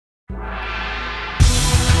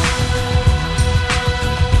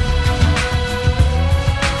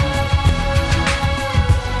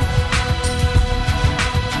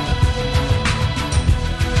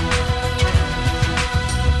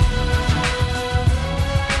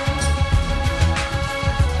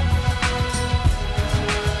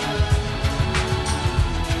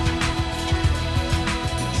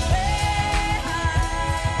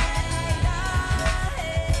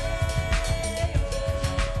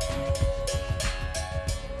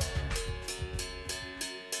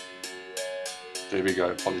There we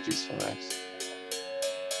go. Apologies for that.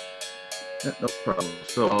 Yeah, no problem.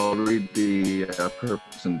 So I'll read the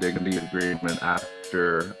Purpose and Dignity Agreement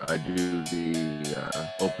after I do the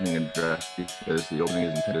opening address, because the opening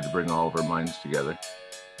is intended to bring all of our minds together.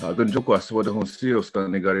 Gunjukwa swada honsio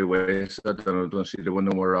stanigari we satano don shi de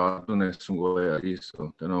wano wara don esungo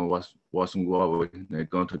iso tano wasungwa ne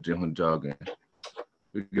gonto jihon jage.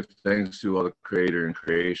 We give thanks to all the creator and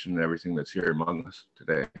creation and everything that's here among us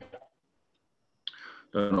today.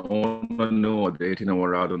 We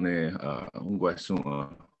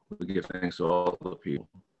give thanks to all the people.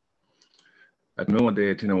 We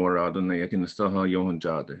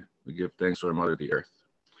give thanks to our mother, the earth.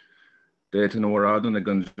 We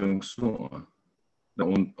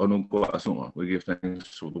give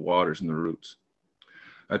thanks to the waters and the roots.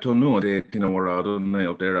 We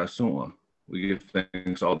give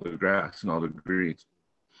thanks to all the grass and all the greens.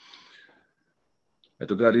 We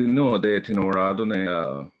give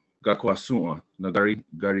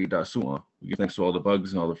thanks to all the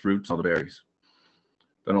bugs and all the fruits, all the berries.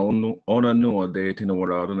 We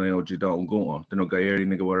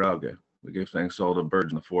give thanks to all the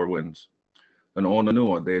birds in the four winds. We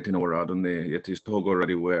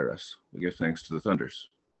give thanks to the thunders.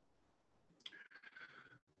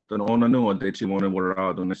 We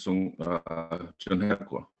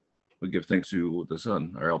give thanks to the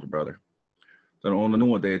sun, our elder brother. We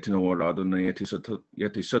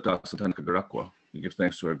give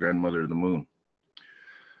thanks to our grandmother, the moon.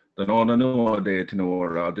 We give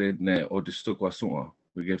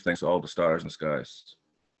thanks to all the stars in the skies.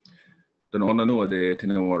 We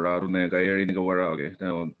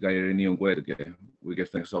give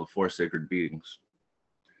thanks to all the four sacred beings.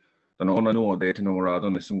 We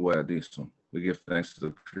give thanks to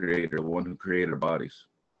the creator, the one who created our bodies.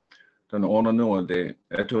 So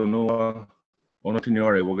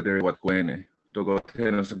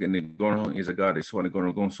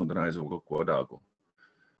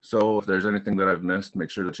if there's anything that I've missed, make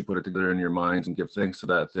sure that you put it together in your minds and give thanks to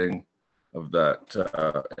that thing, of that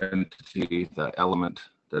entity, that element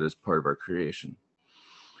that is part of our creation.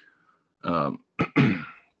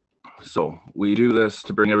 So we do this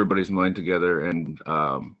to bring everybody's mind together and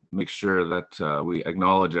make sure that we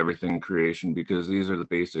acknowledge everything in creation, because these are the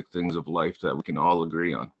basic things of life that we can all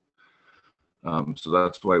agree on. So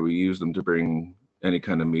that's why we use them to bring any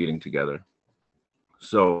kind of meeting together.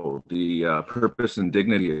 So the Purpose and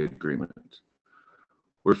Dignity Agreement.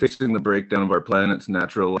 We're facing the breakdown of our planet's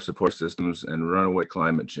natural support systems and runaway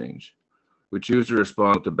climate change. We choose to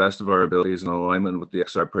respond with the best of our abilities in alignment with the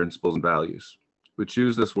XR principles and values. We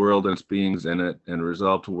choose this world and its beings in it and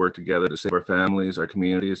resolve to work together to save our families, our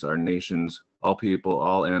communities, our nations, all people,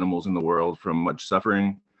 all animals in the world from much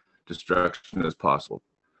suffering, destruction as possible.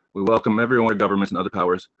 We welcome everyone, governments and other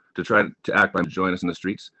powers to try to act by join us in the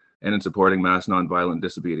streets and in supporting mass nonviolent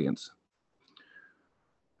disobedience.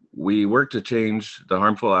 We work to change the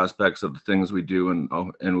harmful aspects of the things we do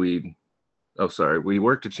we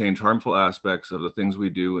work to change harmful aspects of the things we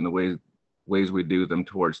do and the ways we do them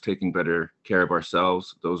towards taking better care of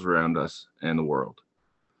ourselves, those around us, and the world.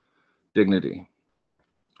 Dignity.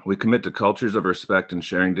 We commit to cultures of respect and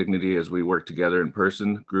sharing dignity as we work together in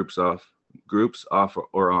person, groups off,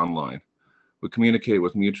 or online. We communicate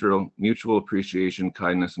with mutual appreciation,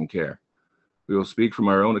 kindness, and care. We will speak from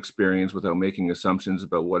our own experience without making assumptions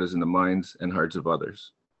about what is in the minds and hearts of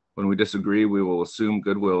others. When we disagree, we will assume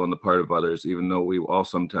goodwill on the part of others, even though we all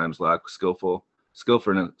sometimes lack skillfulness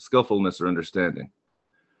or understanding.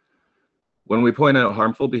 When we point out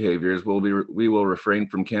harmful behaviors, we will refrain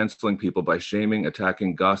from canceling people by shaming,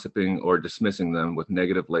 attacking, gossiping, or dismissing them with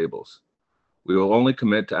negative labels. We will only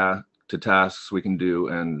commit to tasks we can do,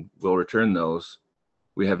 and will return those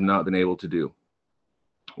we have not been able to do.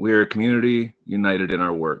 We are a community united in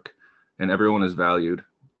our work, and everyone is valued.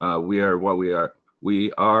 We are what we are.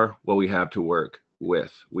 We are what we have to work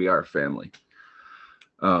with. We are family.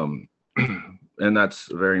 And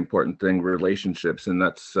that's a very important thing, relationships. And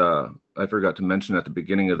that's, I forgot to mention at the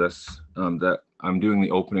beginning of this, that I'm doing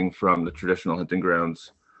the opening from the traditional hunting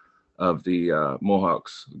grounds of the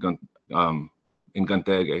Mohawks in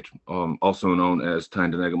Gantege, also known as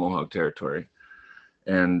Tyndonega Mohawk territory.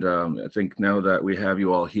 And I think now that we have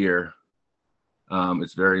you all here,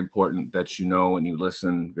 it's very important that you know and you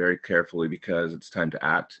listen very carefully, because it's time to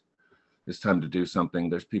act. It's time to do something.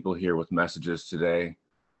 There's people here with messages today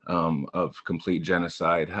of complete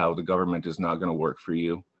genocide, how the government is not going to work for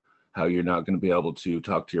you, how you're not going to be able to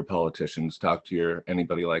talk to your politicians, talk to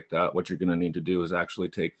anybody like that. What you're going to need to do is actually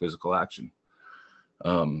take physical action.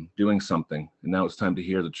 doing something. And now it's time to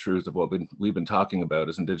hear the truth of what we've been talking about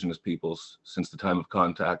as Indigenous peoples since the time of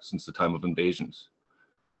contact, since the time of invasions.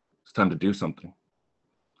 It's time to do something.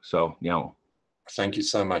 So, yeah. Thank you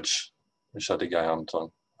so much,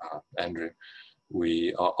 Gidimt'en, Andrew.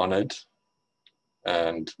 We are honored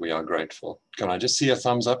and we are grateful. Can I just see a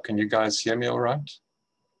thumbs up? Can you guys hear me all right?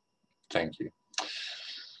 Thank you.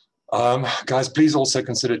 Guys, please also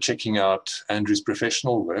consider checking out Andrew's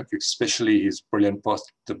professional work, especially his brilliant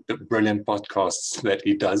podcasts that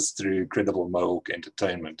he does through Credible Mohawk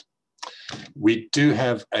Entertainment. We do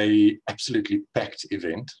have a absolutely packed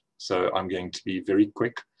event, so I'm going to be very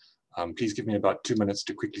quick. Please give me about 2 minutes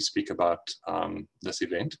to quickly speak about this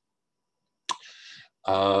event.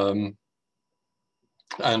 And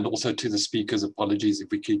also to the speakers, apologies if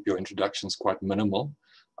we keep your introductions quite minimal.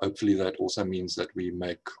 Hopefully that also means that we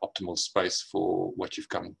make optimal space for what you've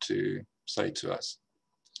come to say to us.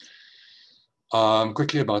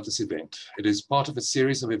 Quickly about this event. It is part of a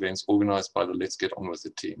series of events organized by the Let's Get On With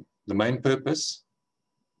It team. The main purpose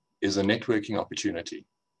is a networking opportunity.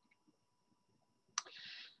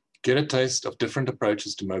 Get a taste of different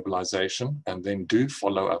approaches to mobilization and then do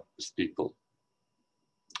follow up with people.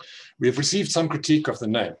 We have received some critique of the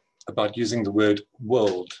name about using the word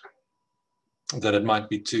world, that it might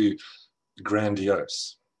be too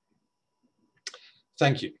grandiose.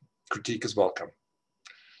 Thank you. Critique is welcome.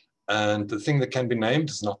 And the thing that can be named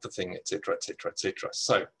is not the thing, etc., etc., etc.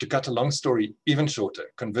 So to cut a long story even shorter,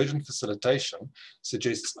 convergent facilitation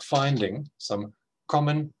suggests finding some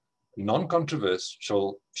common,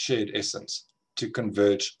 non-controversial shared essence to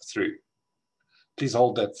converge through. Please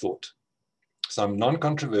hold that thought. Some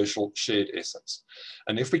non-controversial shared essence.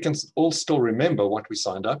 And if we can all still remember what we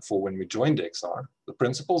signed up for when we joined XR, the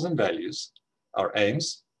principles and values, our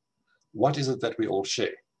aims, what is it that we all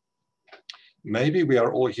share? Maybe we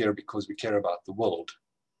are all here because we care about the world.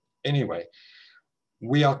 Anyway,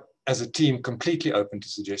 we are, as a team, completely open to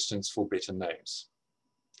suggestions for better names.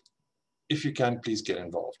 If you can, please get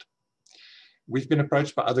involved. We've been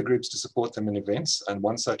approached by other groups to support them in events, and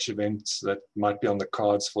one such event that might be on the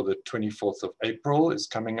cards for the 24th of April is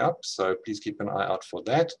coming up, so please keep an eye out for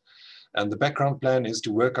that. And the background plan is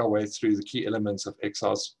to work our way through the key elements of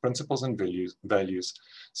XR's principles and values.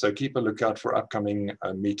 So keep a lookout for upcoming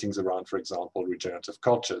meetings around, for example, regenerative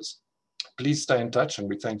cultures. Please stay in touch, and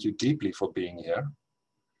we thank you deeply for being here,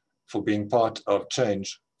 for being part of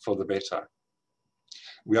change for the better.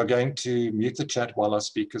 We are going to mute the chat while our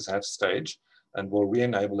speakers have stage, and we'll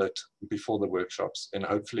re-enable it before the workshops in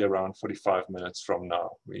hopefully around 45 minutes from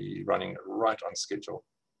now. We're running right on schedule.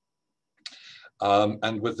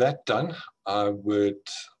 And with that done, I would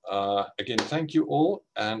again thank you all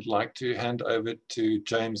and like to hand over to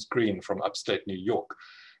James Green from upstate New York,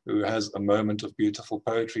 who has a moment of beautiful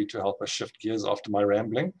poetry to help us shift gears after my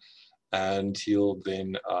rambling. And he'll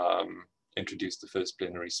then introduce the first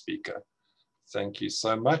plenary speaker. Thank you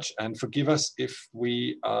so much, and forgive us if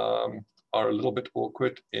we are a little bit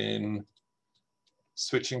awkward in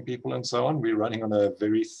switching people and so on. We're running on a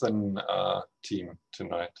very thin team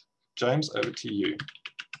tonight. James, over to you.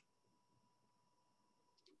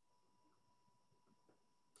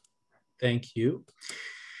 Thank you.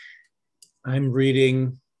 I'm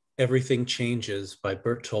reading Everything Changes by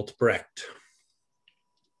Bertolt Brecht.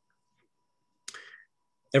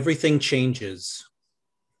 Everything changes.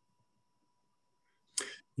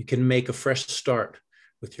 You can make a fresh start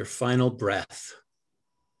with your final breath.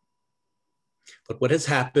 But what has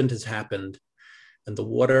happened, and the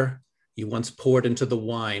water you once poured into the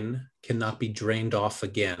wine cannot be drained off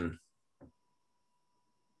again.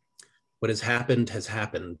 What has happened,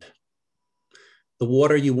 the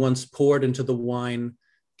water you once poured into the wine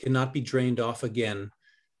cannot be drained off again,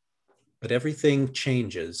 but everything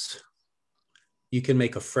changes. You can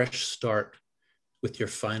make a fresh start with your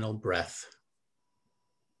final breath.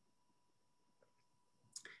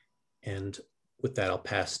 And with that, I'll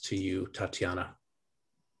pass to you, Tatiana.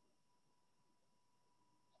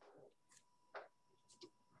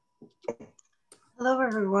 Hello,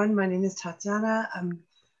 everyone. My name is Tatiana. I'm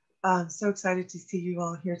so excited to see you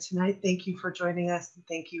all here tonight. Thank you for joining us. And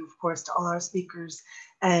thank you, of course, to all our speakers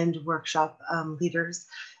and workshop leaders.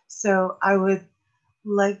 So I would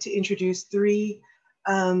like to introduce three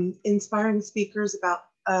inspiring speeches about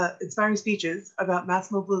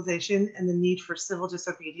mass mobilization and the need for civil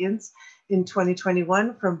disobedience in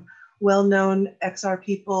 2021 from well-known XR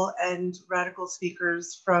people and radical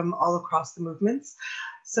speakers from all across the movements.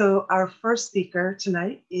 So our first speaker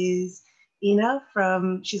tonight is Ina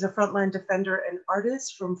she's a frontline defender and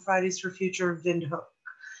artist from Fridays for Future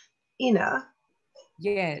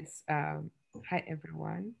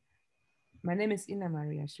My name is Ina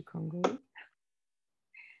Maria Shikongo,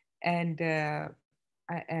 and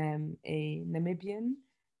I am a Namibian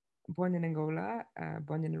born in Angola,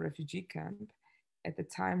 born in a refugee camp at the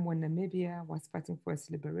time when Namibia was fighting for its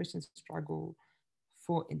liberation struggle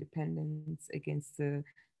for independence against the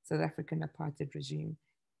South African apartheid regime.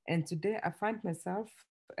 And today I find myself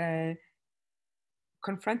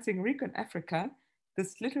confronting Recon Africa,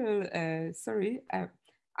 this little,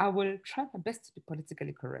 I will try my best to be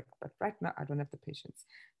politically correct, but right now I don't have the patience.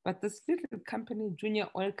 But this little company, junior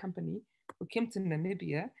oil company, who came to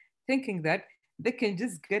Namibia thinking that they can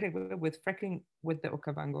just get away with fracking with the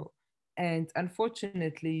Okavango. And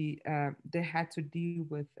unfortunately, they had to deal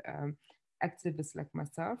with activists like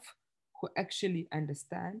myself who actually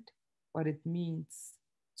understand what it means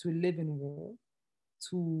to live in war,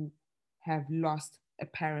 to have lost a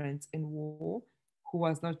parent in war, who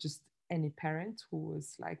was not just any parent, who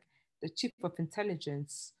was like the chief of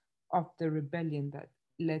intelligence of the rebellion that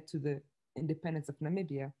led to the independence of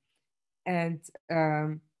Namibia. And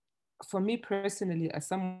for me personally, as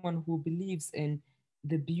someone who believes in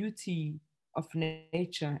the beauty of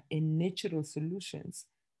nature, in natural solutions,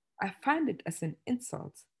 I find it as an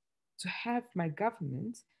insult to have my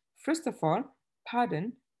government, first of all,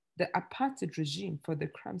 pardon the apartheid regime for the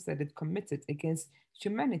crimes that it committed against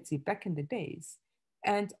humanity back in the days.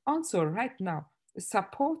 And also right now,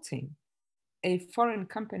 supporting a foreign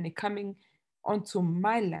company coming onto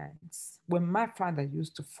my lands where my father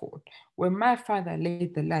used to fought, where my father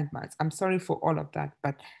laid the landmines. I'm sorry for all of that,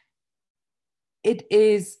 but it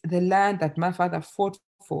is the land that my father fought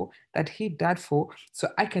for, that he died for, so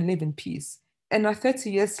I can live in peace. And now 30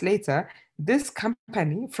 years later, this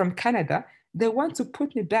company from Canada, they want to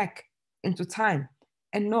put me back into time.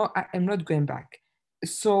 And no, I am not going back.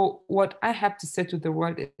 So what I have to say to the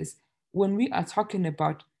world is, when we are talking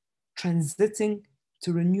about transiting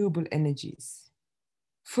to renewable energies,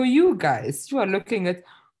 for you guys, you are looking at,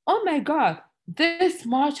 oh my God, this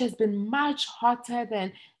March has been much hotter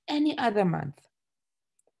than any other month.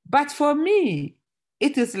 But for me,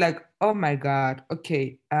 it is like, oh my God,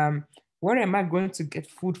 okay, where am I going to get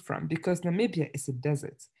food from? Because Namibia is a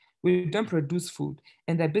desert. We don't produce food,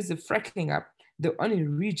 and they're busy fracking up the only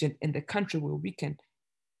region in the country where we can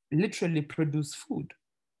literally produce food.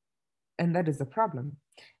 And that is a problem.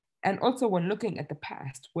 And also when looking at the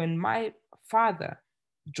past, when my father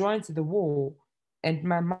joined the war, and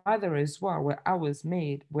my mother as well, where I was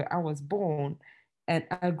made, where I was born, and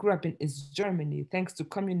I grew up in East Germany, thanks to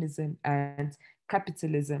communism and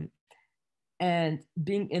capitalism, and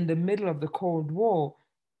being in the middle of the Cold War,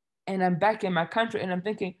 and I'm back in my country, and I'm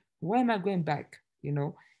thinking, where am I going back? You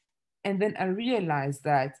know? And then I realized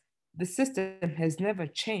that the system has never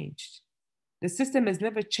changed. The system has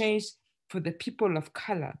never changed for the people of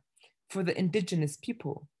color, for the indigenous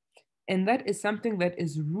people. And that is something that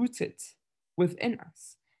is rooted within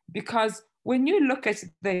us. Because when you look at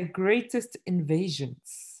the greatest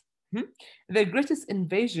invasions, the greatest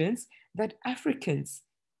invasions that Africans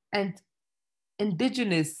and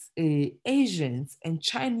indigenous Asians and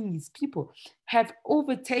Chinese people have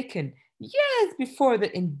overtaken years before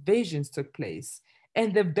the invasions took place.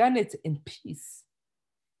 And they've done it in peace.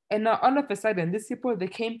 And now all of a sudden, these people, they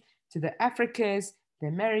came to the Africans, the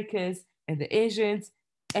Americans, and the Asians,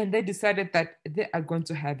 and they decided that they are going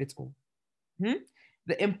to have it all.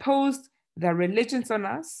 They imposed their religions on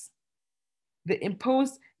us. They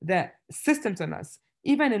imposed their systems on us.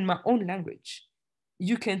 Even in my own language,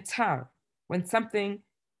 you can tell when something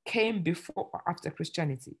came before or after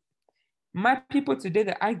Christianity. My people today,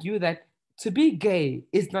 they argue that to be gay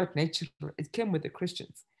is not natural. It came with the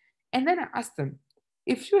Christians. And then I asked them,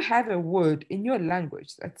 if you have a word in your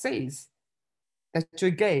language that says that you're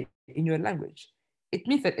gay in your language, it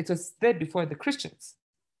means that it was there before the Christians.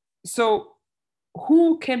 So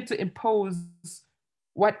who came to impose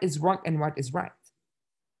what is wrong and what is right?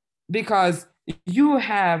 Because you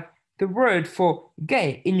have the word for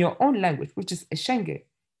gay in your own language, which is Eshenge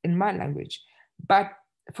in my language. But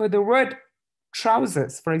for the word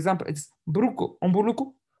trousers, for example, it's bruku,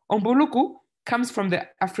 ombuluku. Ombuluku comes from the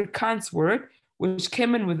Afrikaans word, which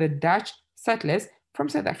came in with the Dutch settlers from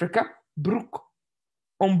South Africa, broek,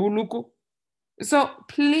 ombuluku. So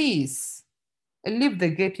please leave the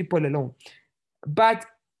gay people alone. But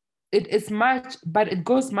it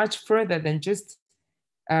goes much further than just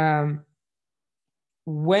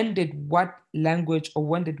when did what language or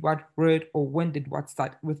when did what word or when did what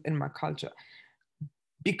start within my culture.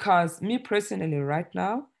 Because me personally right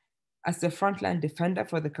now, as the frontline defender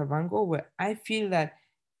for the Kavango, where I feel that,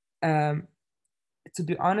 to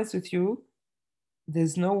be honest with you,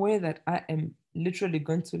 there's no way that I am literally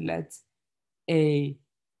going to let a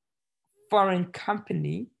foreign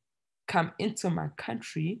company come into my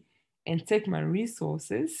country and take my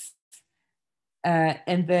resources.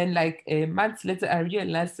 And then like a month later, I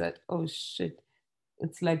realized that, oh shit,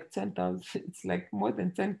 it's like 10,000, it's like more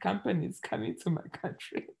than 10 companies coming to my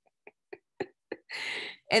country.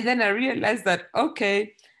 And then I realized that,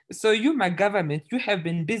 okay, so you, my government, you have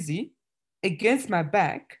been busy against my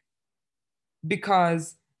back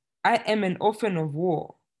because I am an orphan of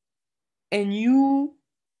war. And you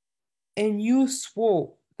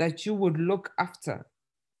swore that you would look after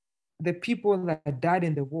the people that died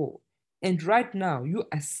in the war. And right now you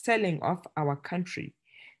are selling off our country.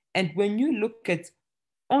 And when you look at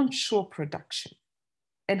onshore production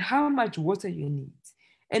and how much water you need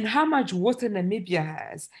and how much water Namibia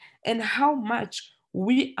has and how much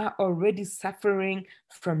we are already suffering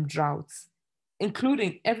from droughts,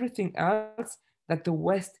 including everything else that the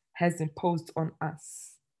West has imposed on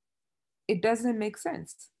us. It doesn't make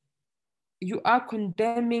sense. You are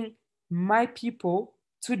condemning my people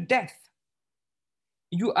to death.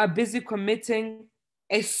 You are busy committing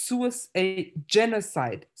a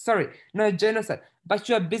genocide. Sorry, not genocide, but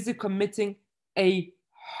you are busy committing a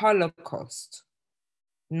Holocaust,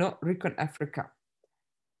 not Recon Africa.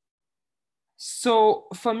 So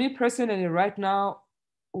for me personally, right now,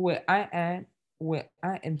 where I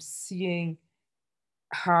am seeing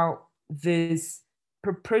how this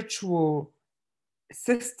perpetual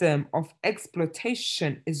system of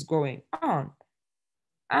exploitation is going on,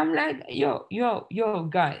 I'm like, yo,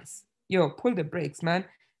 guys, pull the brakes, man.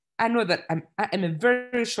 I know that I am a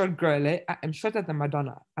very short girl. I am shorter than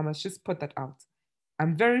Madonna. I must just put that out.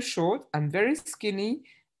 I'm very short. I'm very skinny.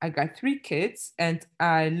 I got 3 kids, and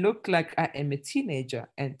I look like I am a teenager.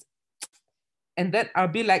 And then I'll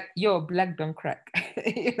be like, yo, black don't crack.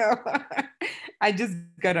 You know, I just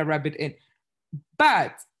gotta rub it in.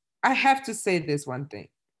 But I have to say this one thing.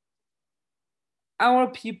 Our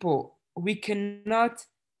people, we cannot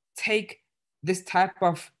take this type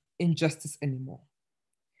of injustice anymore.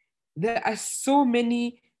 There are so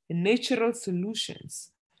many natural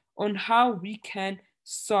solutions on how we can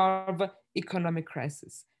solve economic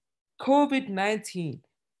crisis. COVID-19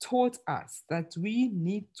 taught us that we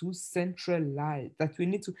need to centralize, that we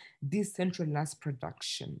need to decentralize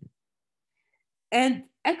production. And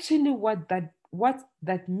actually what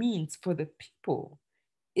that means for the people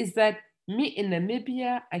is that me in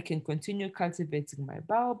Namibia, I can continue cultivating my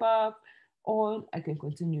baobab, or I can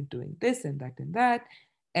continue doing this and that,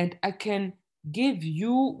 and I can give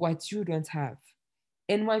you what you don't have.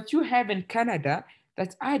 And what you have in Canada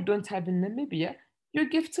that I don't have in Namibia, you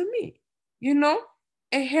give to me. You know,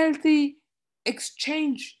 a healthy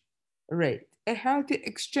exchange rate, a healthy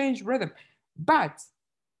exchange rhythm. But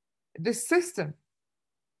the system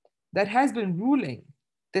that has been ruling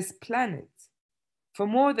this planet for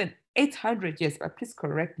more than 800 years, but please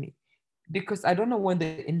correct me, because I don't know when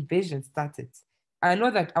the invasion started. I know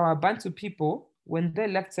that our Bantu people, when they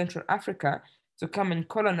left Central Africa to come and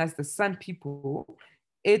colonize the San people,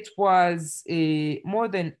 it was more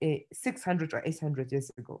than 600 or 800 years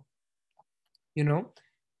ago, you know?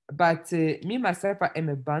 But me, myself, I am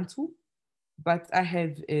a Bantu, but I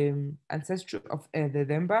have ancestry of the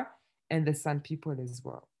Demba and the San people as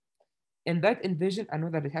well. And that invasion, I know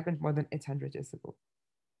that it happened more than 800 years ago.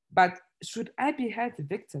 But should I be held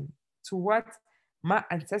victim to what my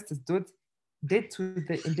ancestors did to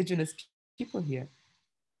the indigenous people here?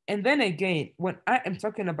 And then again, when I am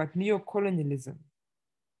talking about neo-colonialism,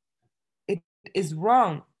 it is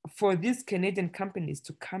wrong for these Canadian companies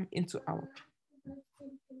to come into our...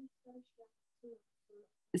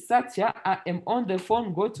 Satya, I am on the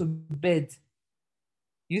phone, go to bed.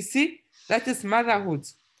 You see, that is motherhood.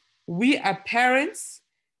 We are parents.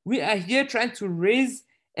 We are here trying to raise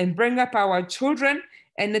and bring up our children.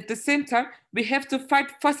 And at the same time, we have to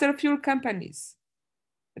fight fossil fuel companies.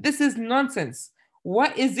 This is nonsense.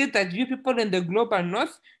 What is it that you people in the global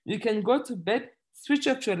north, you can go to bed, switch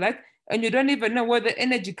off your light, and you don't even know where the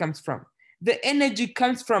energy comes from? The energy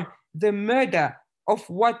comes from the murder of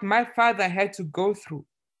what my father had to go through,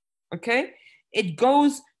 okay? It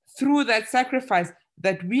goes through that sacrifice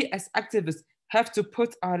that we as activists have to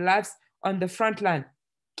put our lives on the front line.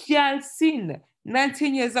 Kial Sin,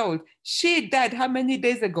 19 years old, she died how many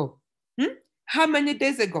days ago? How many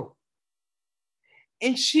days ago?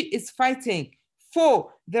 And she is fighting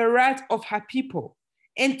for the right of her people.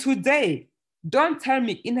 And today, don't tell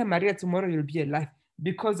me Ina Maria tomorrow you'll be alive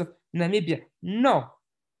because of Namibia. No.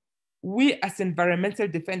 We as environmental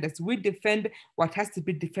defenders, we defend what has to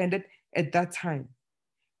be defended at that time.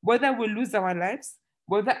 Whether we lose our lives,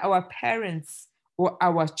 whether our parents or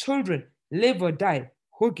our children live or die,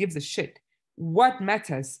 who gives a shit? What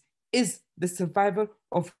matters is the survival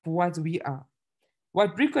of what we are.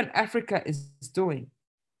 What Recon Africa is doing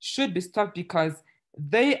should be stopped because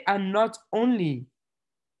they are not only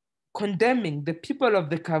condemning the people of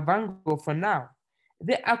the Kavango for now,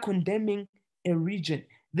 they are condemning a region,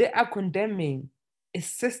 they are condemning a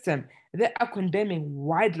system, they are condemning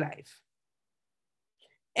wildlife.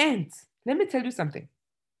 And let me tell you something.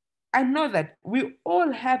 I know that we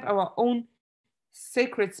all have our own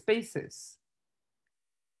sacred spaces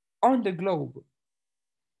on the globe,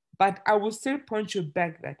 but I will still point you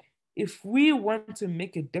back that if we want to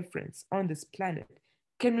make a difference on this planet,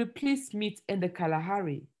 can we please meet in the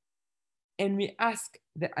Kalahari and we ask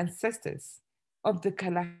the ancestors of the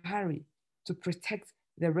Kalahari to protect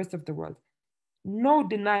the rest of the world? No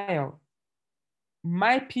denial.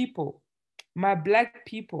 My people, my Black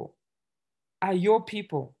people are your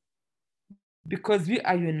people because we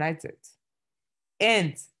are united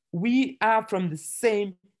and we are from the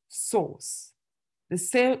same source, the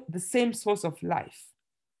same source of life.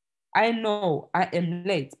 I know I am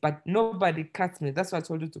late, but nobody cuts me. That's why I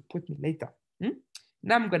told you to put me later.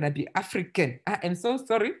 Now I'm gonna be African. I am so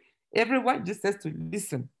sorry. Everyone just has to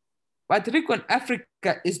listen. What Recon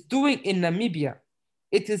Africa is doing in Namibia,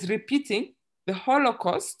 it is repeating the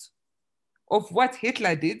Holocaust of what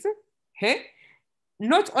Hitler did. Hey?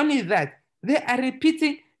 Not only that, they are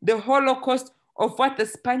repeating the Holocaust of what the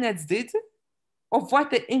Spaniards did, of what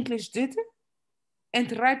the English did.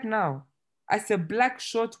 And right now, as a Black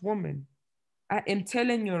short woman, I am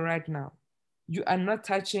telling you right now, you are not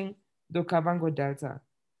touching the Kavango Delta.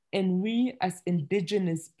 And we as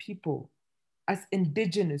indigenous people, as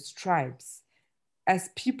indigenous tribes, as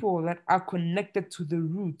people that are connected to the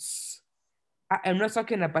roots, I am not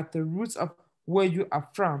talking about the roots of where you are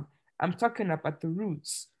from. I'm talking about the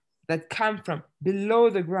roots that come from below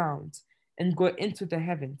the ground and go into the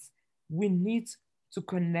heavens. We need to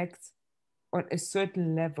connect on a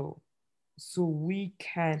certain level so we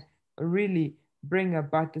can really bring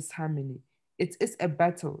about this harmony. It is a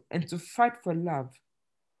battle, and to fight for love,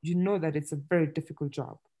 you know that it's a very difficult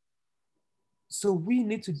job. So we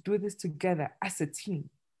need to do this together as a team.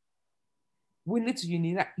 We need to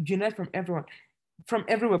unite from everywhere.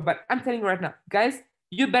 But I'm telling you right now, guys,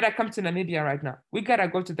 you better come to Namibia right now. We gotta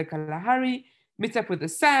go to the Kalahari, meet up with the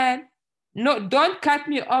San. No, don't cut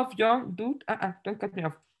me off, young dude. Don't cut me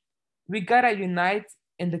off. We gotta unite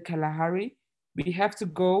in the Kalahari. We have to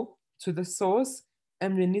go to the source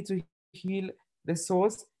and we need to heal the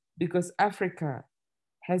source because Africa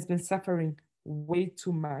has been suffering way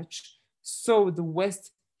too much so the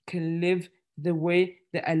West can live the way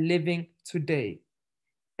they are living today.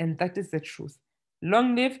 And that is the truth.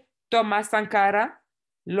 Long live Thomas Sankara.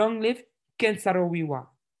 Long live Ken Saro-Wiwa.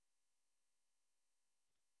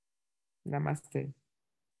 Namaste.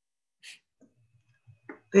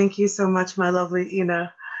 Thank you so much, my lovely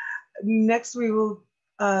Ina. Next, we're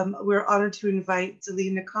honored to invite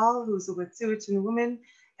Delee Nikal, who's a Wet'suwet'en woman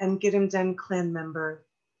and Gidimt'en clan member.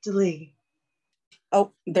 Delee.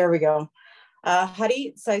 Oh, there we go.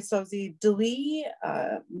 Hari Saisozi Delee,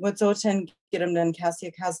 Wet'suwet'en Gidimt'en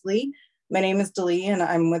Kasia Kasli. My name is Delee and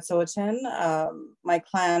I'm Wet'suwet'en. My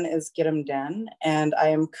clan is Gidimt'en and I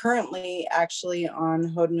am currently actually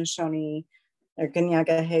on Haudenosaunee or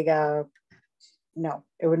Ganyaga-Haga. No,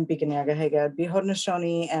 it wouldn't be Ganyaga-Haga, it'd be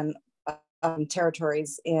Haudenosaunee and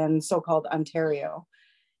territories in so-called Ontario,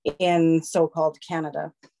 in so-called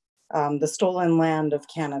Canada, the stolen land of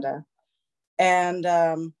Canada. And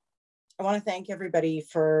I want to thank everybody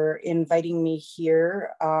for inviting me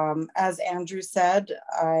here. As Andrew said,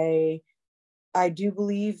 I do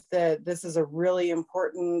believe that this is a really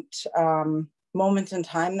important moment in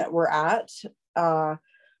time that we're at,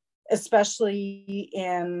 especially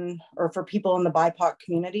for people in the BIPOC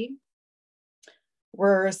community.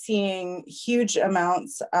 We're seeing huge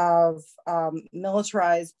amounts of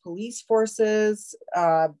militarized police forces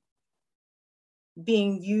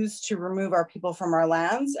being used to remove our people from our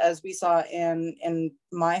lands, as we saw in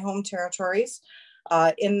my home territories,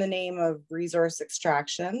 in the name of resource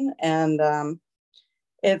extraction. And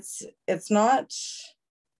it's not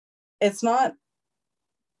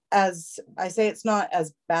as I say, it's not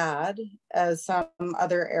as bad as some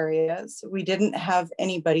other areas. We didn't have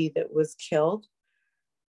anybody that was killed.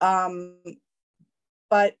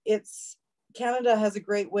 But Canada has a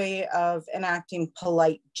great way of enacting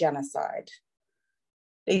polite genocide.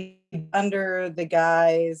 Under the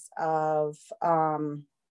guise of,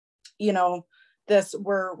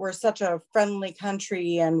 we're such a friendly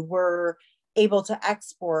country and we're able to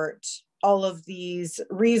export all of these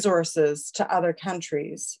resources to other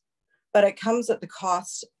countries, but it comes at the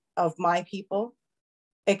cost of my people,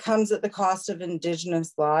 It comes at the cost of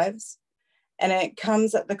Indigenous lives, and it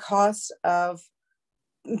comes at the cost of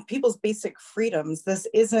people's basic freedoms. This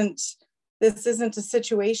isn't a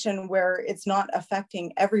situation where it's not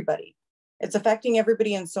affecting everybody. It's affecting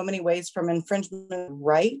everybody in so many ways, from infringement of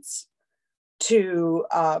rights to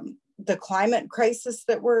the climate crisis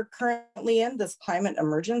that we're currently in, this climate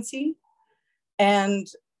emergency. And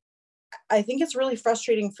I think it's really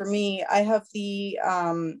frustrating for me. I have the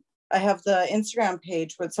Instagram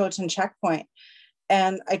page with Wet'suwet'en Checkpoint,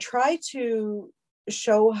 and I try to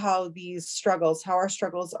show how these struggles, how our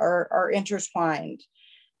struggles are intertwined,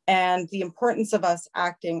 and the importance of us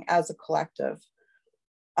acting as a collective.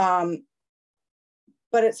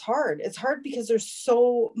 But it's hard. It's hard because there's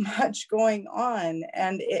so much going on,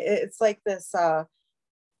 and it's like this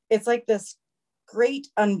great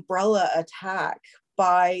umbrella attack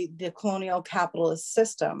by the colonial capitalist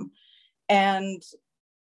system. And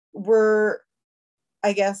we're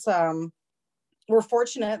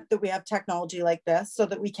fortunate that we have technology like this so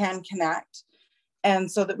that we can connect,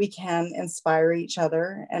 and so that we can inspire each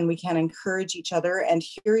other, and we can encourage each other and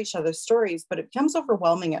hear each other's stories, but it becomes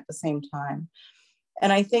overwhelming at the same time.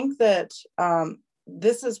 And I think that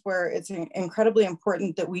this is where it's incredibly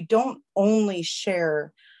important that we don't only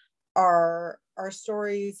share our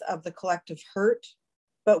stories of the collective hurt,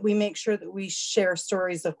 but we make sure that we share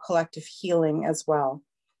stories of collective healing as well.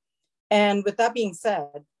 And with that being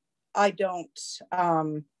said, I don't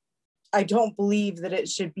believe that it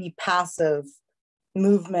should be passive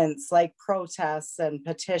movements like protests and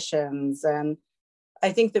petitions. And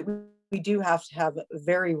I think that we do have to have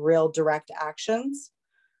very real direct actions.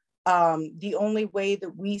 The only way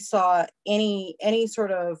that we saw any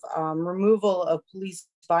sort of removal of police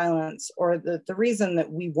violence, or the reason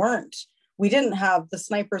that we didn't have the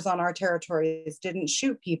snipers on our territories, didn't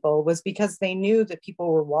shoot people, was because they knew that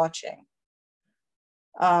people were watching.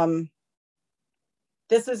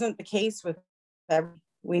 This isn't the case with everyone.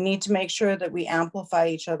 We need to make sure that we amplify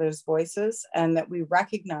each other's voices, and that we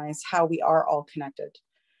recognize how we are all connected.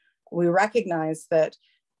 We recognize that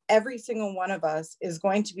every single one of us is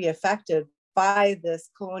going to be affected by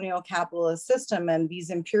this colonial capitalist system and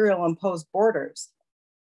these imperial imposed borders.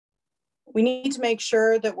 We need to make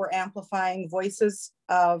sure that we're amplifying voices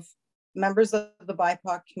of members of the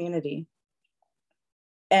BIPOC community.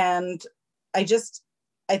 And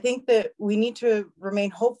I think that we need to remain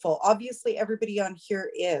hopeful. Obviously, everybody on here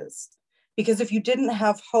is, because if you didn't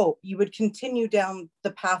have hope, you would continue down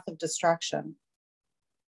the path of destruction.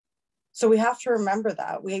 So we have to remember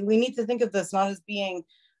that. We need to think of this not as being,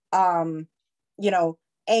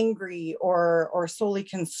 angry or solely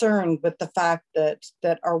concerned with the fact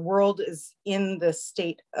that our world is in this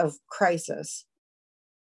state of crisis.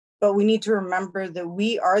 But we need to remember that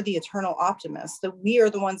we are the eternal optimists, that we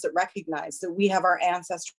are the ones that recognize that we have our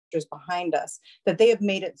ancestors behind us, that they have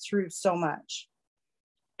made it through so much.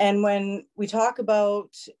 And when we talk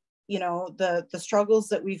about, the struggles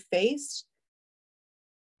that we've faced,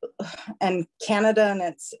 and Canada and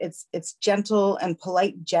its gentle and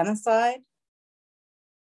polite genocide,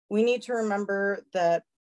 we need to remember that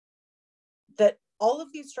all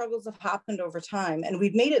of these struggles have happened over time, and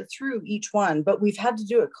we've made it through each one, but we've had to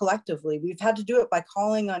do it collectively. We've had to do it by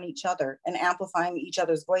calling on each other and amplifying each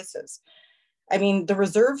other's voices. I mean, the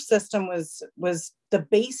reserve system was the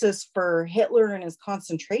basis for Hitler and his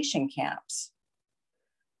concentration camps.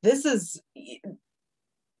 This is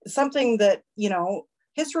something that,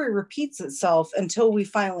 history repeats itself until we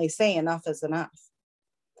finally say enough is enough.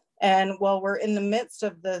 And while we're in the midst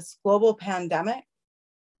of this global pandemic,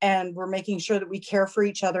 and we're making sure that we care for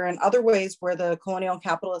each other in other ways where the colonial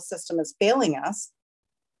capitalist system is failing us,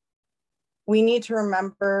 we need to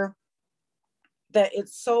remember that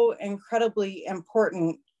it's so incredibly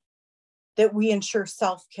important that we ensure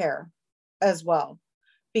self-care as well.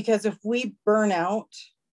 Because if we burn out,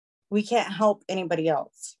 we can't help anybody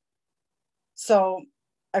else. So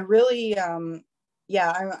I really, I'm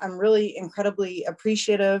really incredibly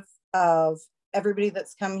appreciative of everybody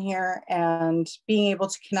that's come here and being able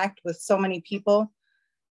to connect with so many people.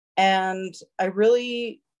 And I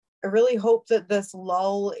really hope that this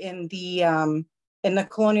lull in the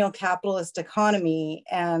colonial capitalist economy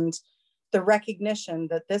and the recognition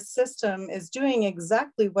that this system is doing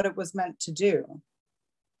exactly what it was meant to do.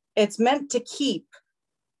 It's meant to keep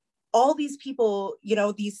all these people,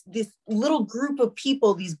 this little group of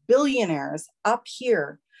people, these billionaires up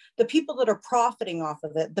here, the people that are profiting off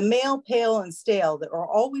of it, the male, pale, and stale that are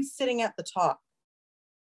always sitting at the top.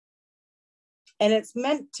 And it's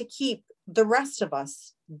meant to keep the rest of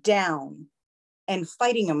us down and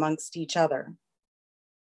fighting amongst each other.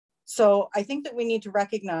 So I think that we need to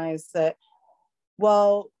recognize that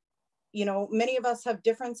well, you know, many of us have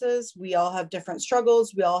differences. We all have different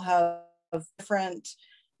struggles. We all have different,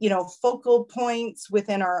 you know, focal points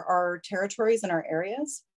within our territories and our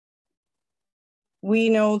areas. We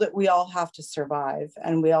know that we all have to survive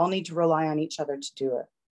and we all need to rely on each other to do it.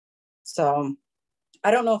 So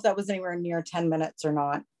I don't know if that was anywhere near 10 minutes or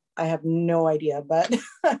not. I have no idea, but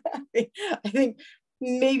I think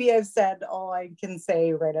maybe I've said all I can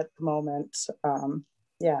say right at the moment.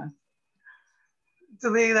 Yeah.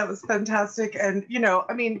 Delee, that was fantastic. And, you know,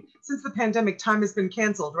 I mean, since the pandemic, time has been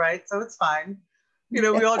canceled, right? So it's fine. You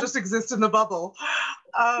know, we all just exist in the bubble.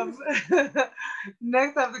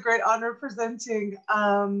 Next, I have the great honor of presenting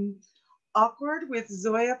Awkward with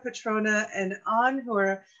Zoya, Petrona, and An, who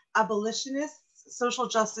are abolitionists, social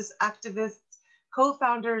justice activists,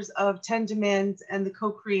 co-founders of 10 Demands, and the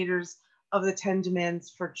co-creators of the 10 Demands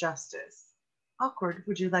for Justice. Awkward,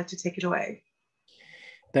 would you like to take it away?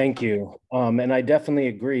 Thank you. And I definitely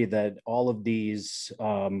agree that all of these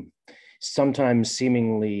sometimes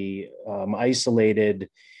seemingly isolated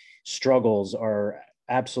struggles are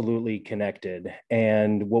absolutely connected.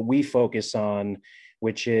 And what we focus on,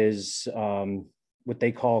 which is what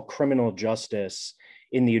they call criminal justice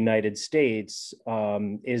in the United States,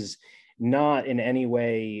 is not in any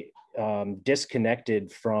way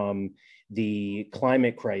disconnected from the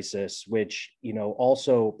climate crisis, which, you know,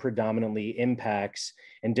 also predominantly impacts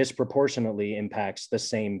and disproportionately impacts the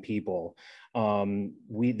same people.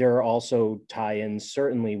 There are also tie-ins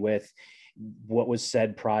certainly with what was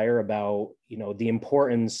said prior about, you know, the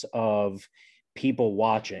importance of people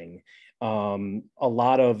watching. A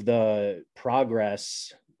lot of the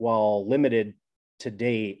progress, while limited to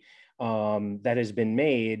date, that has been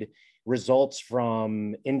made results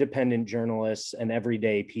from independent journalists and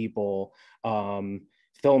everyday people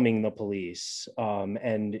filming the police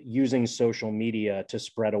and using social media to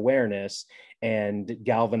spread awareness and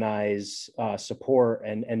galvanize support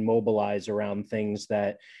and mobilize around things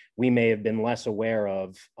that we may have been less aware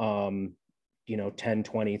of, you know, 10,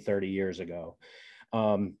 20, 30 years ago.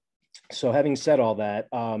 So having said all that,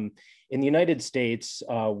 in the United States,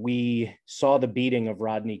 we saw the beating of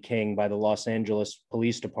Rodney King by the Los Angeles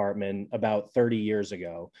Police Department about 30 years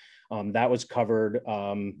ago. That was covered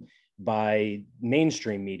by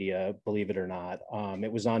mainstream media, believe it or not.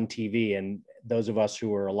 It was on TV, and those of us who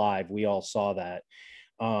were alive, we all saw that.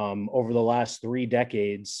 Over the last 3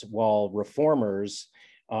 decades, while reformers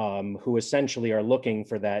who essentially are looking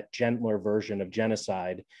for that gentler version of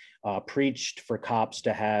genocide, preached for cops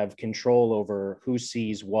to have control over who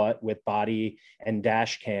sees what with body and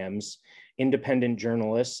dash cams, independent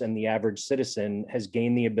journalists and the average citizen has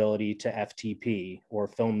gained the ability to FTP, or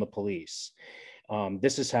film the police.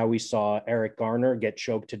 This is how we saw Eric Garner get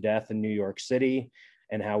choked to death in New York City,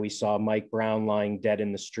 and how we saw Mike Brown lying dead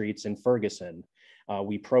in the streets in Ferguson.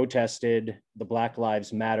 We protested, the Black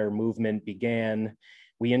Lives Matter movement began.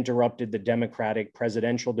 We interrupted the Democratic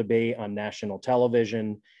presidential debate on national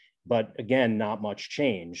television, but again, not much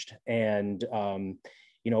changed. And,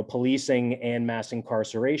 you know, policing and mass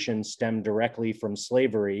incarceration stemmed directly from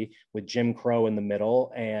slavery, with Jim Crow in the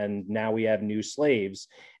middle, and now we have new slaves,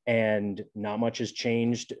 and not much has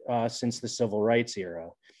changed since the civil rights era.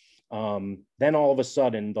 Then all of a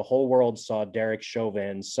sudden, the whole world saw Derek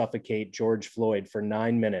Chauvin suffocate George Floyd for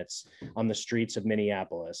 9 minutes on the streets of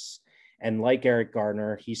Minneapolis. And like Eric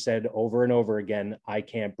Garner, he said over and over again, "I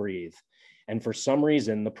can't breathe." And for some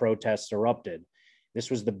reason, the protests erupted.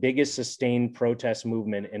 This was the biggest sustained protest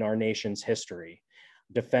movement in our nation's history.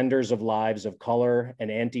 Defenders of lives of color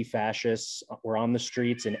and anti-fascists were on the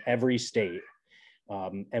streets in every state.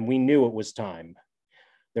 And we knew it was time.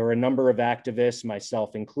 There were a number of activists,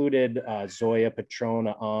 myself included, Zoya,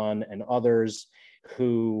 Petrona, An, and others,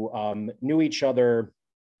 who knew each other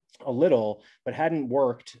a little, but hadn't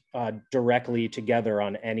worked directly together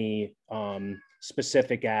on any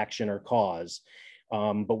specific action or cause.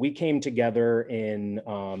 But we came together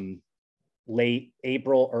in late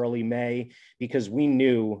April, early May, because we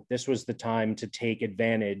knew this was the time to take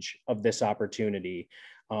advantage of this opportunity.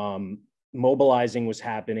 Mobilizing was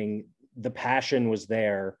happening, the passion was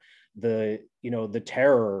there, the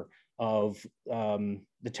terror of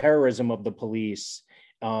the terrorism of the police,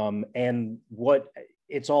 and what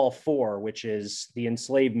it's all for, which is the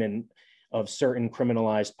enslavement of certain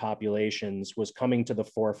criminalized populations, was coming to the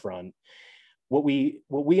forefront. What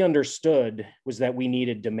we understood was that we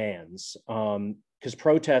needed demands, because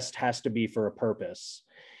protest has to be for a purpose.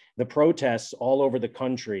 The protests all over the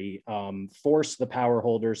country force the power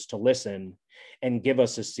holders to listen and give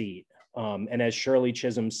us a seat. And as Shirley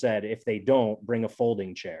Chisholm said, if they don't, bring a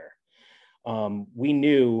folding chair. We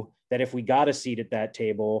knew that if we got a seat at that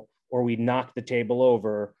table, or we knocked the table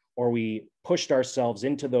over, or we pushed ourselves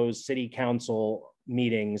into those city council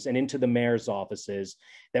meetings and into the mayor's offices,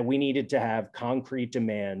 that we needed to have concrete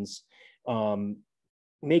demands,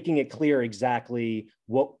 making it clear exactly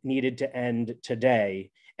what needed to end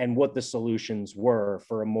today and what the solutions were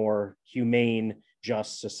for a more humane,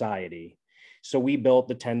 just society. So we built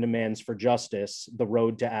the 10 Demands for Justice, the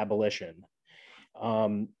Road to Abolition.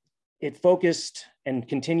 It focused and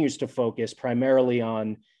continues to focus primarily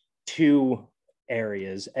on two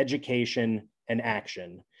areas: education and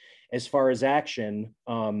action. As far as action,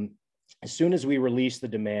 as soon as we released the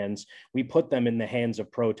demands, we put them in the hands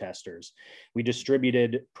of protesters. We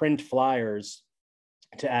distributed print flyers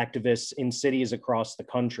to activists in cities across the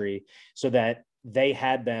country so that they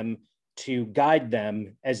had them to guide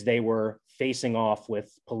them as they were facing off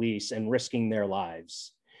with police and risking their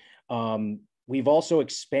lives. We've also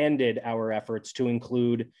expanded our efforts to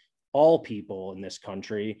include all people in this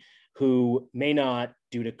country who may not,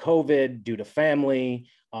 due to COVID, due to family,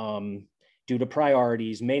 due to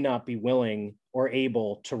priorities, may not be willing or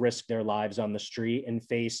able to risk their lives on the street and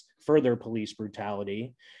face further police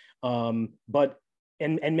brutality, but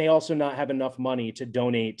may also not have enough money to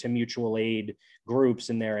donate to mutual aid groups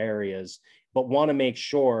in their areas, but want to make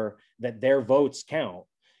sure that their votes count.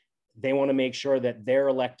 They want to make sure that their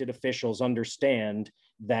elected officials understand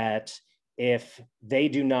that if they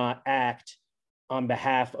do not act on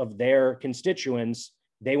behalf of their constituents,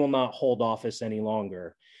 they will not hold office any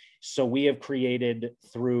longer. So we have created,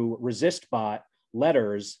 through ResistBot,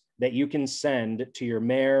 letters that you can send to your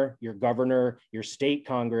mayor, your governor, your state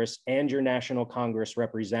Congress, and your national Congress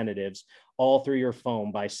representatives, all through your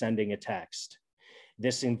phone by sending a text.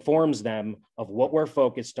 This informs them of what we're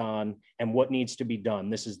focused on and what needs to be done.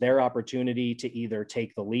 This is their opportunity to either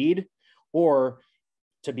take the lead or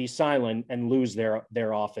to be silent and lose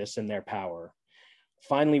their office and their power.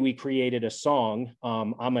 Finally, we created a song.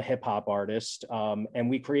 I'm a hip hop artist, and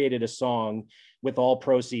we created a song with all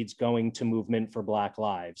proceeds going to Movement for Black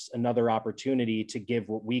Lives, another opportunity to give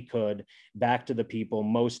what we could back to the people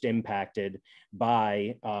most impacted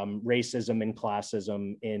by racism and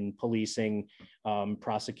classism in policing,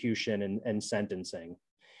 prosecution, and sentencing.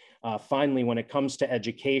 Finally, when it comes to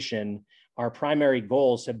education, our primary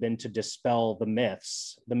goals have been to dispel the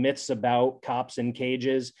myths about cops in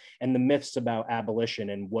cages and the myths about abolition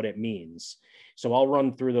and what it means. So I'll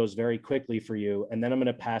run through those very quickly for you, and then I'm going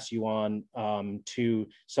to pass you on to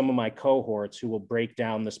some of my cohorts who will break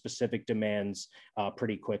down the specific demands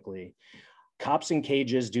pretty quickly. Cops in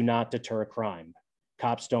cages do not deter crime.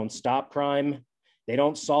 Cops don't stop crime. They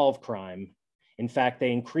don't solve crime. In fact,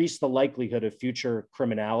 they increase the likelihood of future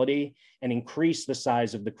criminality and increase the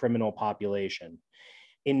size of the criminal population.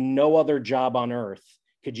 In no other job on earth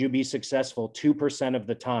could you be successful 2% of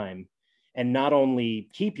the time and not only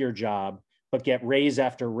keep your job, but get raise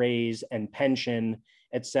after raise and pension,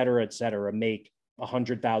 et cetera, make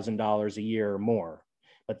 $100,000 a year or more.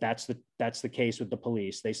 But that's the case with the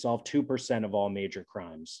police. They solve 2% of all major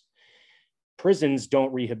crimes. Prisons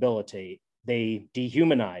don't rehabilitate. They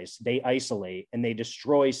dehumanize, they isolate, and they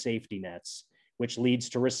destroy safety nets, which leads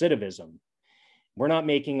to recidivism. We're not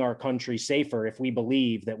making our country safer if we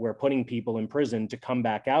believe that we're putting people in prison to come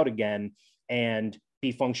back out again and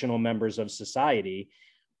be functional members of society.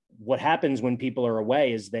 What happens when people are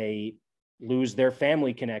away is they lose their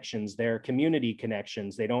family connections, their community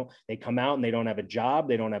connections. They come out and they don't have a job,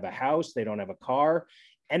 they don't have a house, they don't have a car,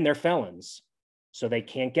 and they're felons. So they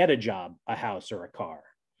can't get a job, a house, or a car.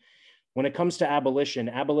 When it comes to abolition,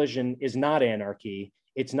 abolition is not anarchy.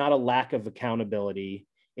 It's not a lack of accountability.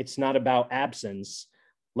 It's not about absence.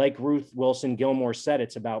 Like Ruth Wilson Gilmore said,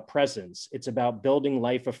 it's about presence. It's about building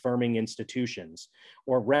life-affirming institutions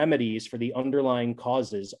or remedies for the underlying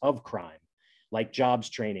causes of crime, like jobs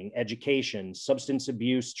training, education, substance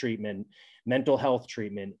abuse treatment, mental health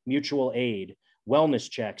treatment, mutual aid, wellness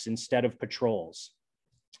checks instead of patrols,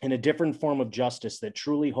 and a different form of justice that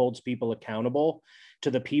truly holds people accountable to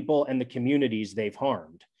the people and the communities they've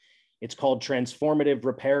harmed. It's called transformative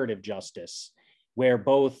reparative justice, where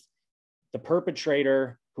both the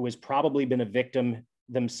perpetrator, who has probably been a victim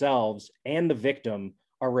themselves, and the victim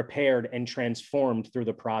are repaired and transformed through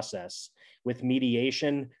the process with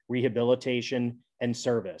mediation, rehabilitation, and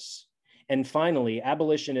service. And finally,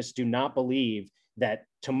 abolitionists do not believe that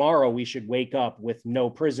tomorrow we should wake up with no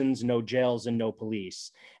prisons, no jails, and no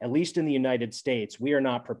police. At least in the United States, we are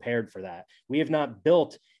not prepared for that. We have not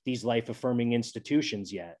built these life-affirming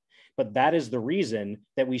institutions yet, but that is the reason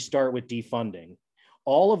that we start with defunding.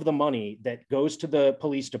 All of the money that goes to the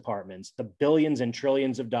police departments, the billions and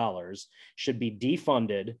trillions of dollars, should be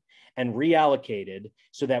defunded, and reallocated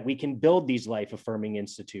so that we can build these life-affirming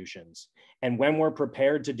institutions. And when we're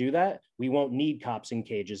prepared to do that, we won't need cops in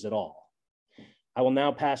cages at all. I will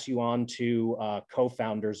now pass you on to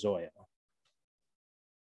co-founder Zoya.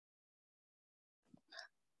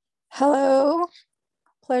 Hello,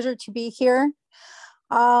 pleasure to be here.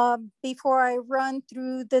 Before I run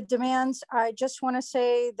through the demands, I just want to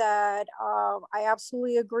say that I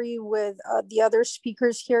absolutely agree with the other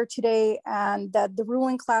speakers here today, and that the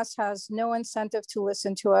ruling class has no incentive to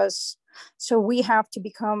listen to us. So we have to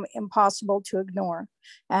become impossible to ignore.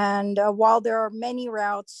 And while there are many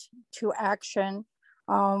routes to action,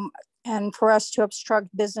 and for us to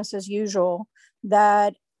obstruct business as usual,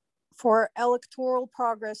 that for electoral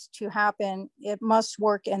progress to happen, it must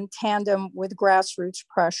work in tandem with grassroots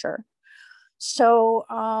pressure. So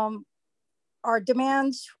our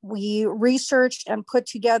demands, we researched and put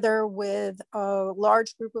together with a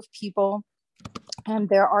large group of people, and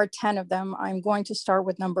there are 10 of them. I'm going to start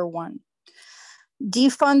with number 1.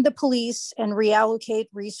 Defund the police and reallocate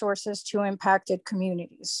resources to impacted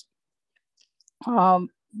communities.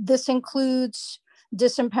 This includes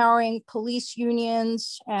disempowering police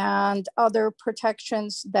unions and other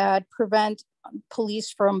protections that prevent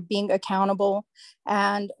police from being accountable,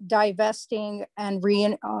 and divesting and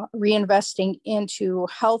reinvesting into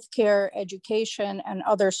healthcare, education, and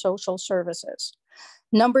other social services.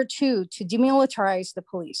 Number 2, to demilitarize the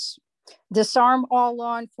police. Disarm all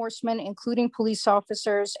law enforcement, including police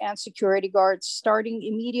officers and security guards, starting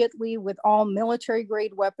immediately with all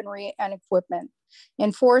military-grade weaponry and equipment.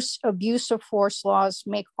 Enforce abuse of force laws,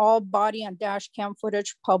 make all body and dash cam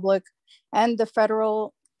footage public, and the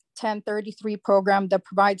federal 1033 program that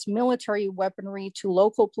provides military weaponry to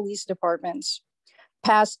local police departments.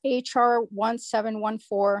 Pass HR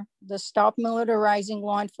 1714, the Stop Militarizing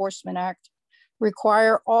Law Enforcement Act.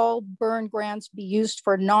 Require all burn grants be used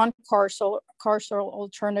for non-carceral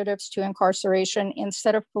alternatives to incarceration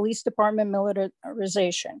instead of police department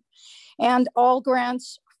militarization. And all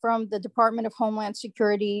grants from the Department of Homeland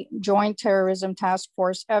Security, Joint Terrorism Task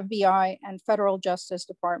Force, FBI, and Federal Justice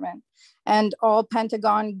Department, and all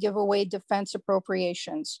Pentagon giveaway defense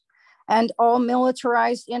appropriations, and all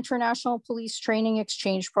militarized international police training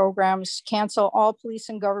exchange programs. Cancel all police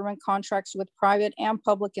and government contracts with private and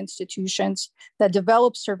public institutions that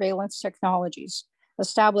develop surveillance technologies.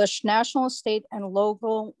 Establish national, state, and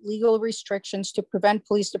local legal restrictions to prevent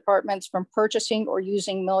police departments from purchasing or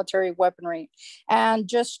using military weaponry. And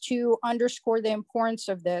just to underscore the importance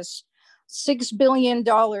of this, $6 billion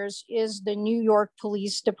is the New York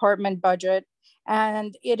Police Department budget,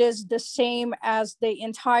 and it is the same as the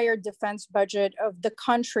entire defense budget of the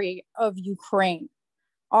country of Ukraine.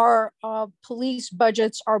 Our police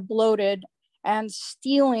budgets are bloated and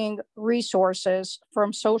stealing resources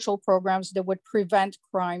from social programs that would prevent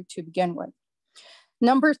crime to begin with.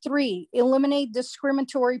 Number 3, eliminate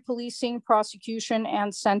discriminatory policing, prosecution,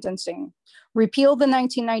 and sentencing. Repeal the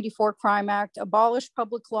 1994 Crime Act, abolish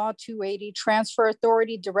Public Law 280, transfer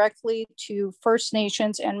authority directly to First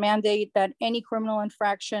Nations, and mandate that any criminal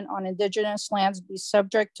infraction on Indigenous lands be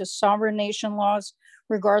subject to sovereign nation laws,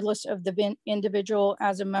 regardless of the individual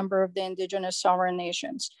as a member of the Indigenous sovereign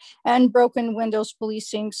nations. And broken windows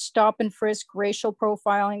policing, stop and frisk, racial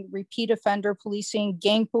profiling, repeat offender policing,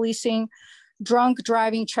 gang policing, drunk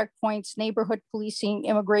driving checkpoints, neighborhood policing,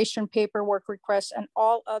 immigration paperwork requests, and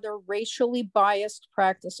all other racially biased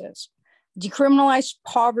practices. Decriminalize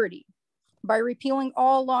poverty by repealing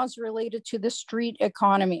all laws related to the street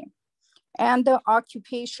economy and the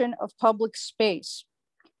occupation of public space,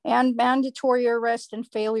 and mandatory arrest and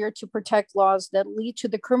failure to protect laws that lead to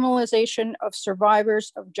the criminalization of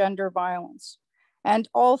survivors of gender violence, and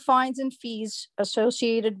all fines and fees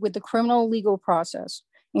associated with the criminal legal process,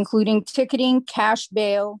 including ticketing, cash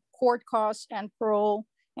bail, court costs, and parole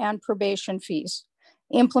and probation fees.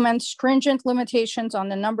 Implement stringent limitations on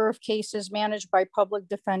the number of cases managed by public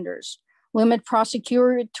defenders. Limit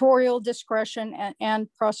prosecutorial discretion and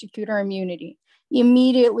prosecutor immunity.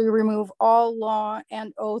 Immediately remove all law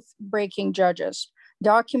and oath-breaking judges.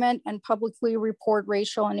 Document and publicly report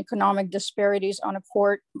racial and economic disparities on a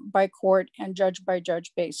court-by-court and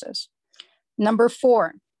judge-by-judge basis. Number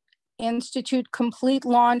 4, institute complete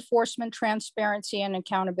law enforcement transparency and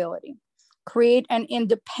accountability. Create an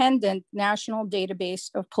independent national database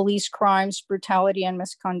of police crimes, brutality, and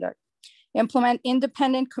misconduct. Implement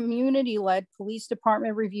independent community-led police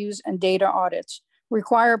department reviews and data audits.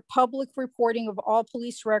 Require public reporting of all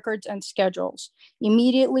police records and schedules.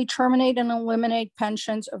 Immediately terminate and eliminate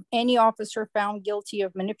pensions of any officer found guilty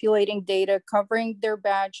of manipulating data, covering their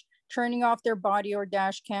badge, turning off their body or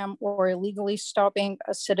dash cam, or illegally stopping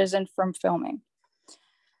a citizen from filming.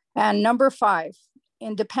 And number 5,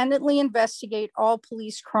 independently investigate all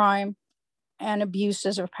police crime and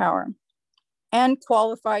abuses of power. And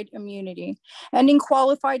qualified immunity. And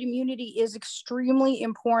qualified immunity is extremely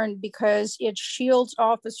important because it shields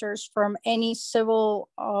officers from any civil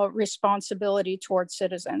responsibility towards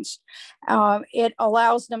citizens. It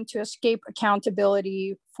allows them to escape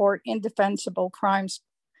accountability for indefensible crimes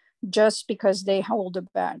just because they hold a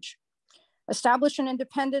badge. Establish an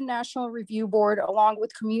independent national review board along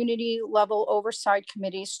with community level oversight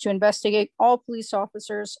committees to investigate all police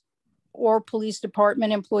officers or police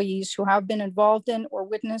department employees who have been involved in or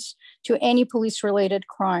witness to any police-related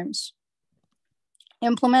crimes.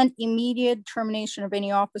 Implement immediate termination of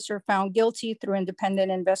any officer found guilty through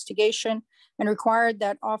independent investigation and require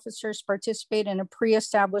that officers participate in a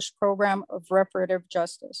pre-established program of reparative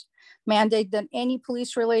justice. Mandate that any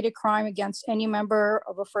police-related crime against any member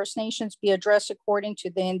of a First Nations be addressed according to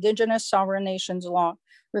the Indigenous Sovereign Nations law.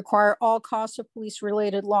 Require all costs of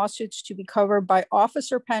police-related lawsuits to be covered by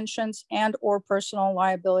officer pensions and or personal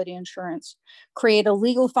liability insurance. Create a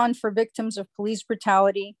legal fund for victims of police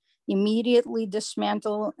brutality. Immediately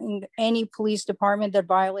dismantle any police department that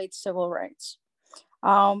violates civil rights.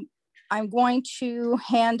 I'm going to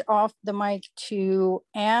hand off the mic to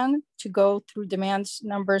Anne to go through demands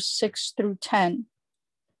numbers 6 through 10.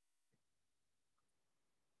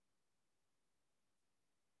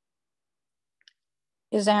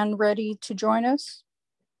 Is Anne ready to join us?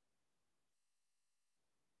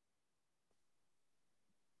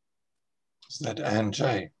 Is that Anne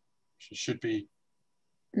J? She should be.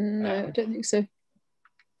 No, I don't think so.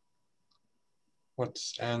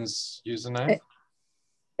 What's Anne's username?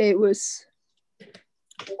 It was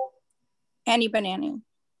Annie Banani.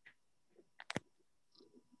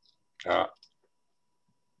 Ah,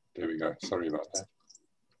 there we go. Sorry about that.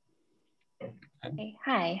 Okay,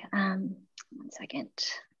 hi, 1 second.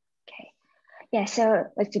 Okay, yeah, so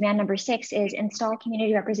like demand number 6 is install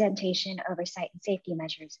community representation, oversight, and safety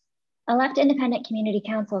measures. Elect independent community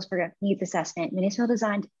councils for needs assessment, municipal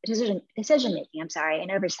design decision-making,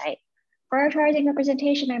 and oversight. Prioritizing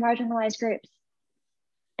representation by marginalized groups.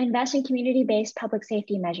 Invest in community-based public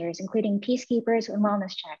safety measures, including peacekeepers and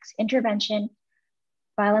wellness checks, intervention,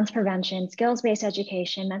 violence prevention, skills-based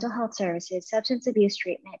education, mental health services, substance abuse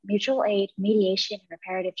treatment, mutual aid, mediation, and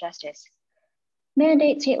reparative justice.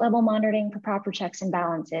 Mandate state-level monitoring for proper checks and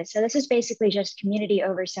balances. So this is basically just community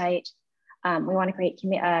oversight. We want to create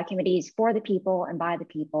committees for the people and by the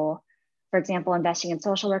people. For example, investing in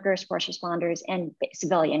social workers, first responders, and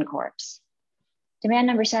civilian corps. Demand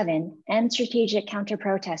number 7, end strategic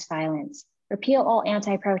counter-protest violence. Repeal all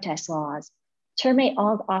anti-protest laws. Terminate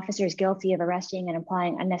all officers guilty of arresting and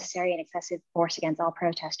applying unnecessary and excessive force against all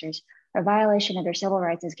protesters, or violation of their civil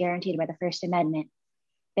rights as guaranteed by the First Amendment.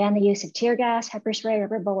 Ban the use of tear gas, pepper spray,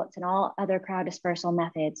 rubber bullets, and all other crowd dispersal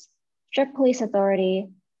methods. Strip police authority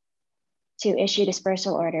to issue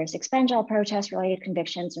dispersal orders, expunge all protest-related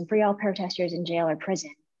convictions, and free all protesters in jail or prison.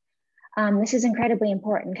 This is incredibly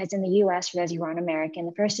important because in the US, for those who aren't American,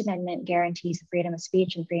 the First Amendment guarantees the freedom of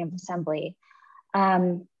speech and freedom of assembly.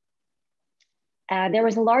 There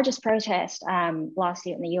was the largest protest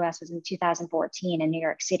lawsuit in the US was in 2014 in New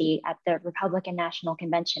York City at the Republican National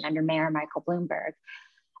Convention under Mayor Michael Bloomberg.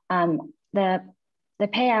 The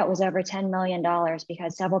payout was over $10 million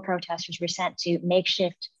because several protesters were sent to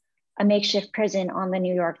a makeshift prison on the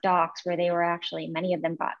New York docks where they were actually, many of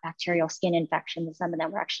them got bacterial skin infections and some of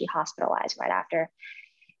them were actually hospitalized right after.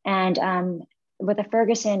 And with the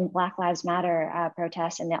Ferguson Black Lives Matter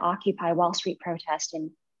protest and the Occupy Wall Street protest and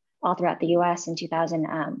all throughout the US in 2000,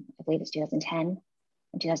 I believe it's 2010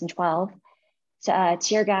 and 2012, so,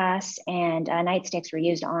 tear gas and nightsticks were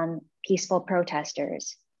used on peaceful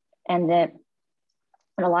protesters. And a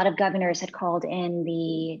lot of governors had called in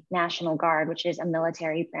the National Guard, which is a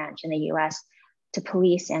military branch in the US, to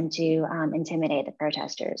police and to intimidate the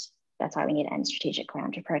protesters. That's why we need to end strategic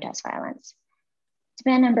counter-protest violence.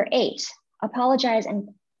 Demand number 8, apologize and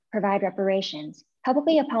provide reparations.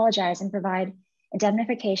 Publicly apologize and provide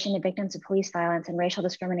indemnification to victims of police violence and racial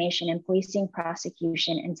discrimination in policing,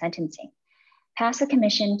 prosecution, and sentencing. Pass a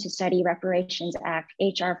commission to study Reparations Act,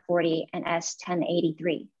 HR 40 and S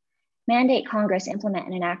 1083. Mandate Congress implement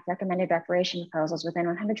and enact recommended reparation proposals within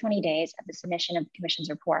 120 days of the submission of the Commission's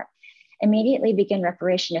report. Immediately begin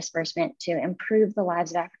reparation disbursement to improve the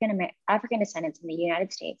lives of African descendants in the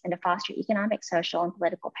United States and to foster economic, social, and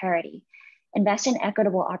political parity. Invest in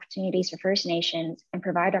equitable opportunities for First Nations and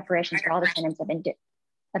provide reparations for all descendants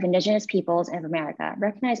of Indigenous peoples of America.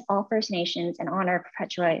 Recognize all First Nations and honor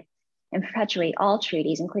and perpetuate all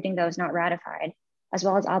treaties, including those not ratified, as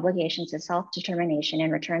well as obligations to self-determination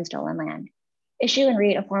and return stolen land. issue and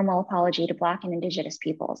read a formal apology to Black and Indigenous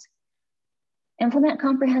peoples. Implement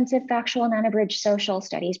comprehensive, factual, and unabridged social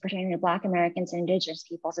studies pertaining to Black Americans and Indigenous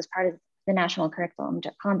peoples as part of the national curriculum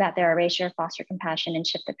to combat their erasure, foster compassion, and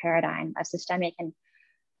shift the paradigm of systemic and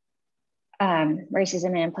racism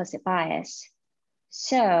and implicit bias.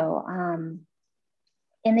 So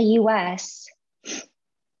in the US,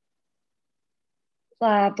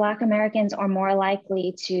 Black Americans are more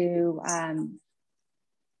likely to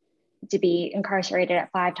be incarcerated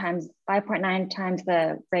at 5.9 times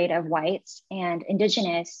the rate of whites, and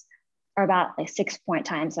Indigenous are about like 6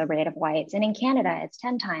 times the rate of whites. And in Canada, it's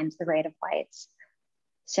 10 times the rate of whites.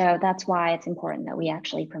 So that's why it's important that we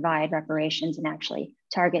actually provide reparations and actually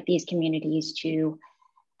target these communities to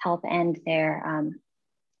help end their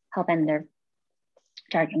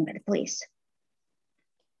targeting by the police.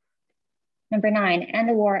 Number 9, end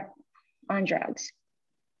the war on drugs.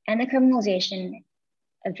 End the criminalization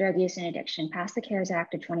of drug use and addiction. Pass the CARES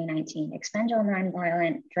Act of 2019. Expend all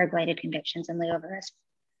non-violent drug-related convictions and layover risk,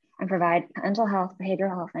 and provide mental health,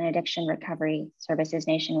 behavioral health, and addiction recovery services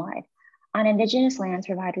nationwide. On Indigenous lands,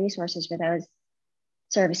 provide resources for those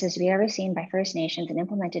services to be overseen by First Nations and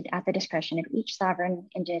implemented at the discretion of each sovereign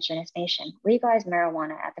Indigenous nation. Legalize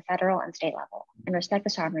marijuana at the federal and state level, and respect the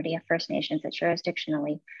sovereignty of First Nations that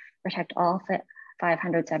jurisdictionally protect all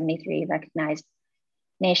 573 recognized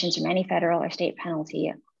nations from any federal or state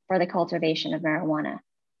penalty for the cultivation of marijuana.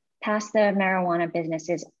 Pass the Marijuana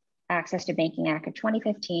Businesses Access to Banking Act of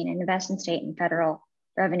 2015 and invest in state and federal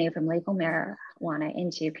revenue from legal marijuana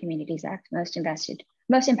into Communities Act, most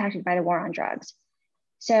impacted by the war on drugs.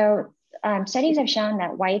 So studies have shown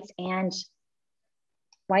that whites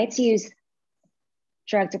use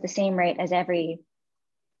drugs at the same rate as every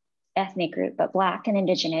ethnic group, but Black and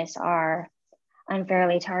Indigenous are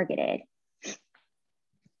unfairly targeted.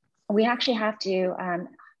 We actually have to,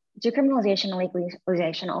 decriminalization and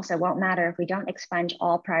legalization also won't matter if we don't expunge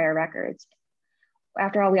all prior records.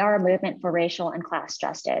 After all, we are a movement for racial and class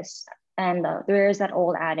justice. And there is that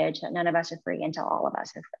old adage that none of us are free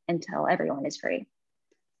until everyone is free.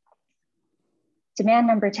 Demand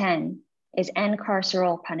number 10 is end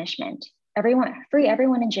carceral punishment. Free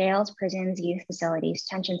everyone in jails, prisons, youth facilities,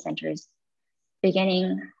 detention centers,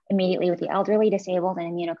 beginning immediately with the elderly, disabled,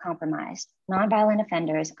 and immunocompromised, nonviolent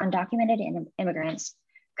offenders, undocumented immigrants,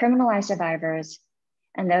 criminalized survivors,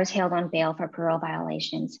 and those hailed on bail for parole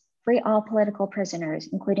violations. Free all political prisoners,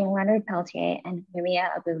 including Leonard Peltier and Mumia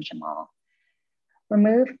Abu-Jamal.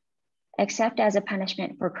 Remove, except as a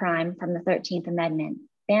punishment for crime from the 13th Amendment.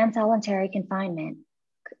 Ban solitary confinement.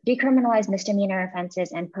 Decriminalize misdemeanor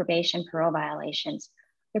offenses and probation parole violations.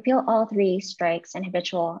 Repeal all 3 strikes and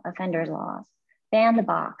habitual offenders laws. Ban the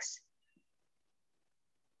box.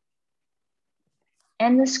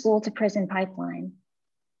 End the school to prison pipeline.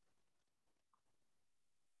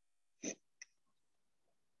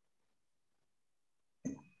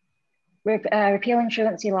 Repealing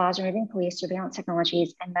truancy laws, removing police, surveillance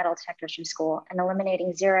technologies, and metal detectors from school, and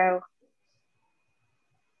eliminating 0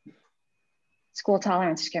 school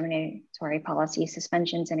tolerance discriminatory policies,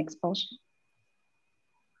 suspensions, and expulsion.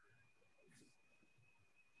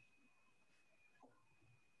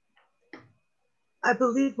 I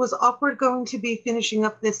believe, was Awkward going to be finishing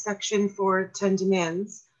up this section for 10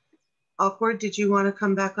 demands? Awkward, did you want to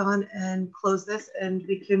come back on and close this, and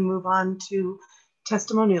we can move on to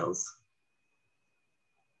testimonials?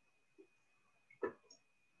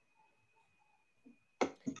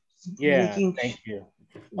 Yeah, thank you.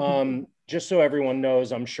 Just so everyone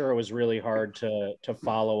knows, I'm sure it was really hard to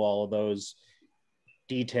follow all of those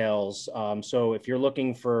details. So if you're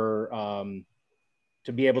looking for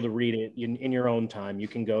to be able to read it in your own time, you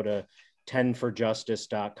can go to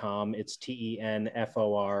 10forjustice.com. It's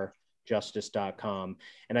TENFOR justice.com.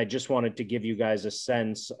 And I just wanted to give you guys a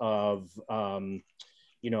sense of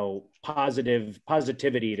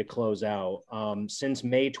positivity to close out. Since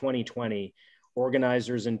May 2020,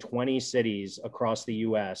 organizers in 20 cities across the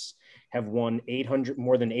US have won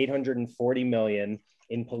more than 840 million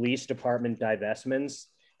in police department divestments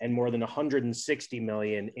and more than 160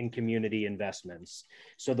 million in community investments.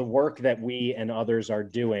 So the work that we and others are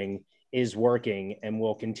doing is working and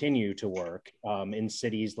will continue to work in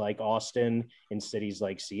cities like Austin, in cities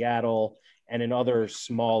like Seattle, and in other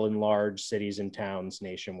small and large cities and towns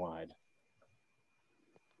nationwide.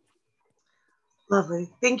 Lovely.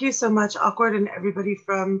 Thank you so much, Awkward, and everybody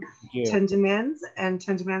from 10 Demands and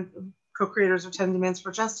 10 Demands, co-creators of 10 Demands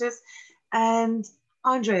for Justice. And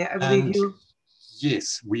Andre, I believe you.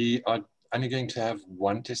 Yes, we are only going to have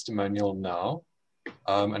one testimonial now.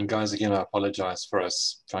 And guys, again, I apologize for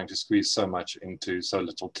us trying to squeeze so much into so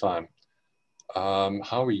little time.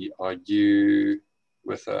 Howie, are you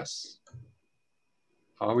with us?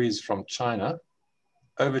 Howie's from China.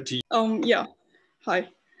 Over to you. Yeah, hi.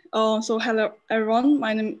 So hello everyone,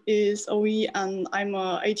 my name is Oyi and I'm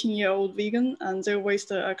a 18-year-old vegan and zero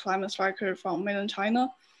waste climate striker from mainland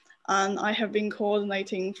China. And I have been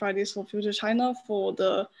coordinating Fridays for Future China for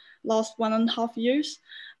the last 1.5 years.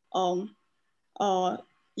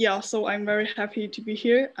 Yeah, so I'm very happy to be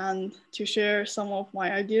here and to share some of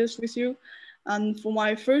my ideas with you. And for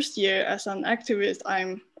my first year as an activist,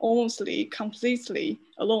 I'm almost completely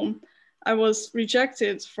alone. I was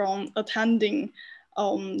rejected from attending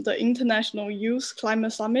the International Youth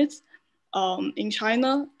Climate Summit in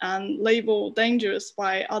China and labeled dangerous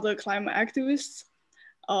by other climate activists.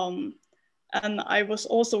 And I was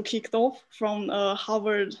also kicked off from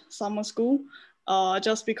Harvard summer school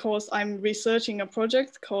just because I'm researching a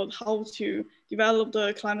project called How to Develop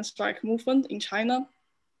the Climate Strike Movement in China.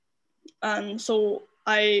 And so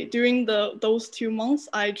during those 2 months,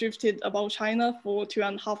 I drifted about China for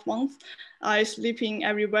 2.5 months. I sleeping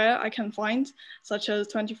everywhere I can find, such as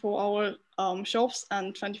 24-hour shops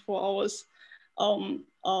and 24 hours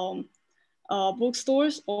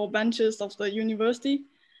bookstores or benches of the university.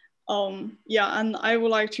 Yeah, and I would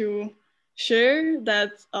like to share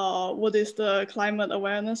that what is the climate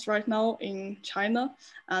awareness right now in China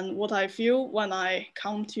and what I feel when I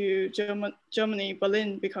come to Germany,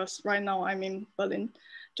 Berlin, because right now I'm in Berlin,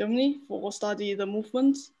 Germany for study the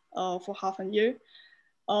movement for half a year.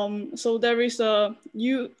 So there is a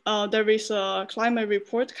climate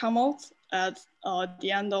report come out at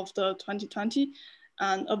the end of the 2020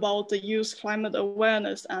 and about the youth climate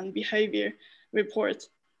awareness and behavior report.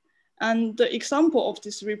 And the example of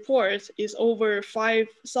this report is over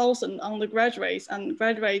 5,000 undergraduates and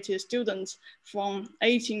graduated students from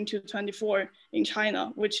 18 to 24 in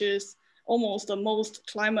China, which is almost the most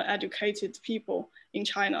climate educated people in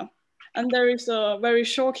China. And there is a very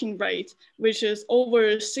shocking rate, which is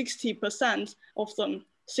over 60% of them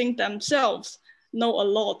think themselves know a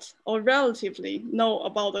lot or relatively know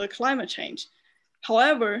about the climate change.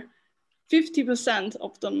 However, 50%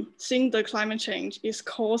 of them think the climate change is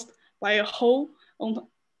caused by a hole on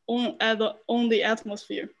the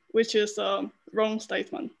atmosphere, which is a wrong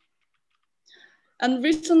statement. And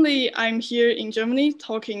recently I'm here in Germany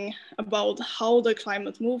talking about how the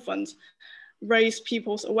climate movement raised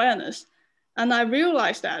people's awareness. And I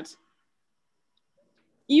realized that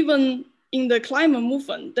even in the climate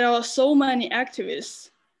movement, there are so many activists,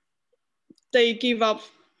 they give up,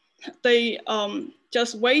 they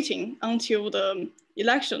just waiting until the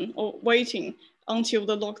election or waiting until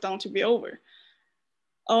the lockdown to be over.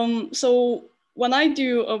 So when I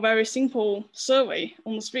do a very simple survey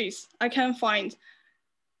on the streets, I can find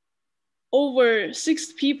over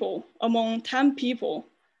 6 people among 10 people,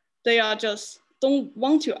 they are just don't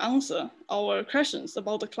want to answer our questions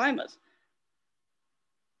about the climate.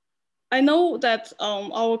 I know that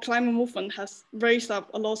our climate movement has raised up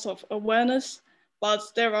a lot of awareness, but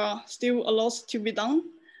there are still a lot to be done.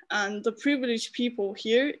 And the privileged people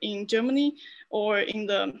here in Germany or in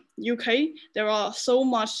the UK, there are so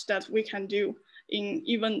much that we can do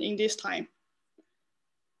even in this time.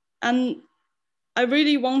 And I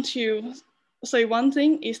really want to say one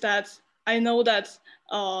thing is that I know that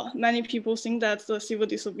many people think that the civil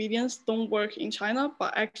disobedience don't work in China,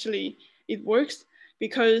 but actually it works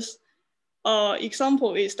because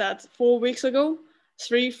example is that 4 weeks ago,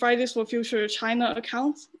 3 Fridays for Future China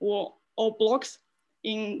accounts were all blocked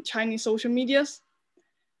in Chinese social medias,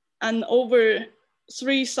 and over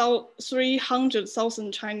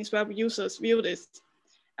 300,000 Chinese web users viewed it.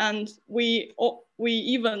 And we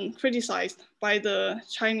even criticized by the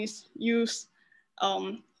Chinese Youth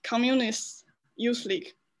Communist Youth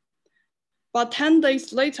League. But 10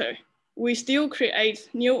 days later, we still create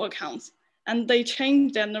new accounts and they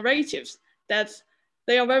change their narratives that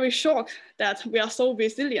they are very shocked that we are so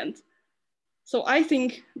resilient. So I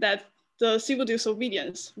think that the civil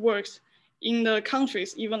disobedience works in the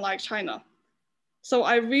countries even like China. So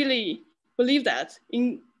I really believe that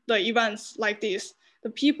in the events like this,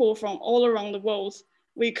 the people from all around the world,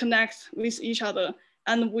 we connect with each other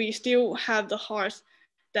and we still have the heart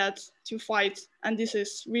to fight. And this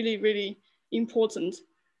is really, really important.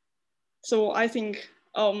 So I think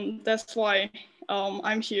that's why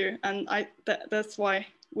I'm here, and that's why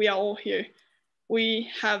we are all here. We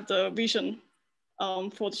have the vision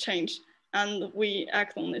for the change and we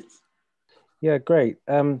act on it. Yeah, great.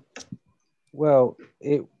 Well,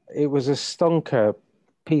 it was a stonker,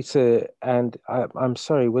 Peter, and I'm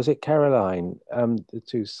sorry, was it Caroline, the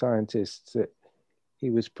 2 scientists that he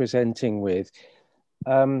was presenting with?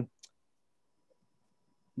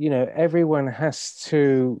 you know, everyone has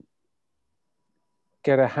to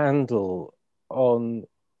get a handle on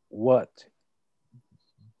what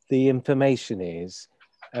the information is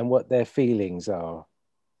and what their feelings are.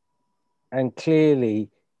 And clearly,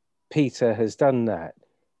 Peter has done that.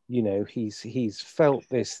 You know, he's felt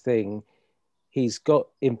this thing, he's got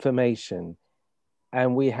information,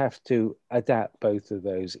 and we have to adapt both of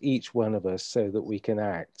those, each one of us, so that we can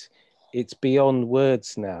act. It's beyond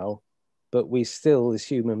words now, but we still, as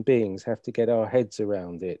human beings, have to get our heads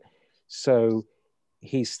around it. So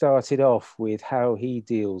he started off with how he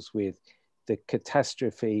deals with the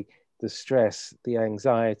catastrophe, the stress, the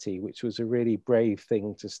anxiety, which was a really brave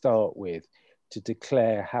thing to start with, to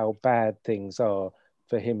declare how bad things are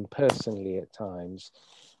for him personally at times.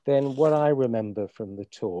 Then what I remember from the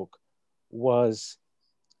talk was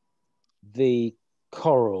the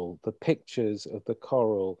coral, the pictures of the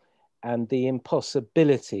coral, and the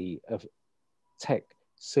impossibility of tech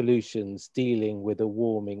solutions dealing with a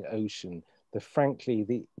warming ocean, frankly,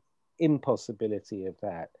 the impossibility of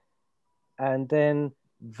that. And then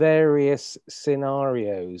various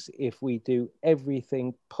scenarios, if we do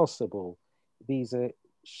everything possible. These are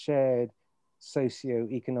shared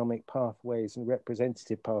socio-economic pathways and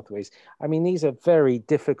representative pathways. I mean, these are very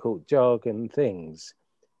difficult jargon things,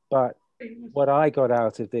 but what I got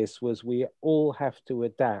out of this was we all have to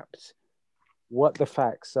adapt what the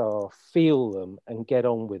facts are, feel them, and get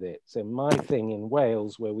on with it. So my thing in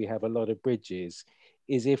Wales, where we have a lot of bridges,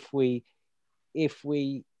 is if we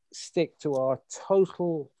stick to our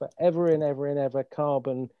total forever and ever and ever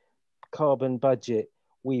carbon budget,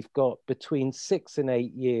 we've got between 6 and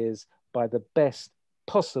 8 years by the best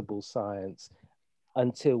possible science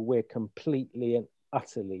until we're completely and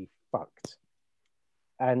utterly fucked.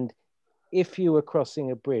 And if you were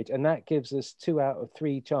crossing a bridge, and that gives us 2 out of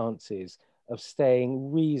 3 chances of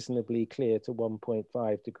staying reasonably clear to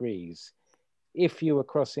 1.5 degrees. If you were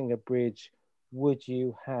crossing a bridge, would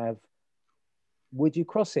you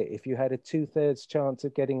cross it? If you had a 2/3 chance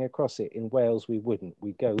of getting across it? In Wales, we wouldn't.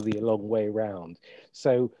 We'd go the long way round.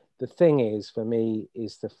 So the thing is, for me,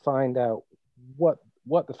 is to find out what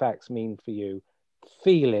the facts mean for you,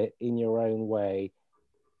 feel it in your own way,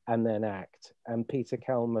 and then act. And Peter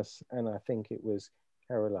Kalmus, and I think it was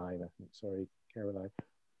Caroline,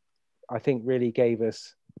 I think really gave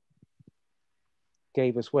us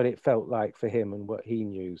what it felt like for him and what he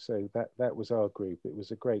knew. So that was our group. It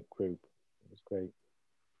was a great group. It was great.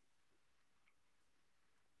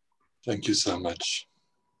 Thank you so much.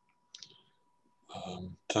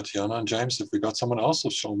 Tatiana and James, have we got someone else,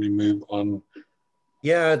 or shall we move on?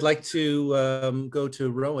 Yeah, I'd like to go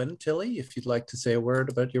to Rowan Tilley, if you'd like to say a word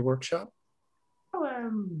about your workshop.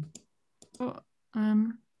 Hello,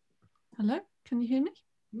 can you hear me?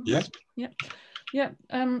 Yeah. Yeah.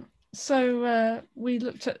 So we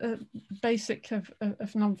looked at the basic of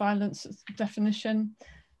nonviolence definition,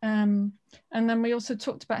 and then we also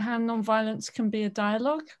talked about how nonviolence can be a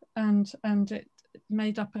dialogue, and it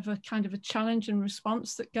made up of a kind of a challenge and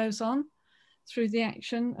response that goes on through the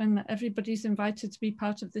action, and everybody's invited to be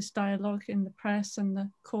part of this dialogue in the press and the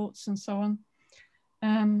courts and so on,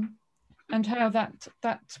 and how that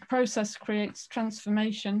process creates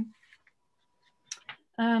transformation.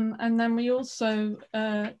 And then we also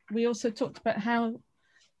talked about how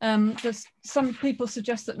some people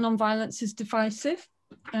suggest that nonviolence is divisive.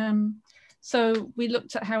 So we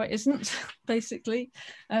looked at how it isn't, basically,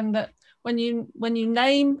 and that when you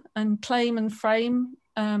name and claim and frame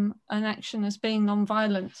an action as being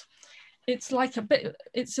nonviolent, it's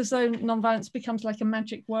as though nonviolence becomes like a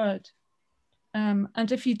magic word.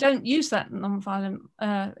 And if you don't use that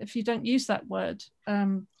word,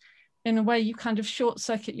 in a way, you kind of short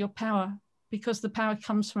circuit your power, because the power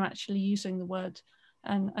comes from actually using the word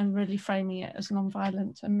and really framing it as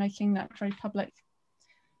nonviolent and making that very public.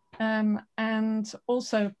 And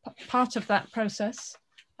also part of that process,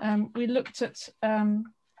 we looked at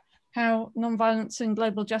how nonviolence in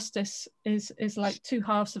global justice is like 2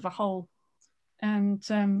 halves of a whole. And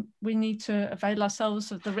we need to avail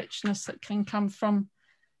ourselves of the richness that can come from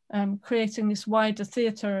creating this wider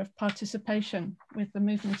theatre of participation with the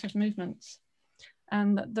movement of movements.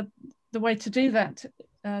 And the way to do that,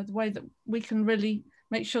 the way that we can really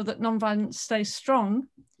make sure that nonviolence stays strong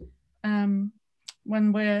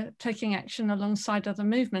when we're taking action alongside other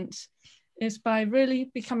movements, is by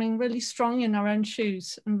really becoming really strong in our own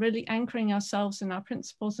shoes and really anchoring ourselves in our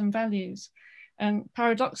principles and values. And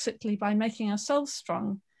paradoxically, by making ourselves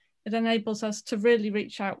strong, it enables us to really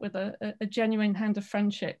reach out with a genuine hand of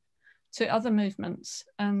friendship to other movements,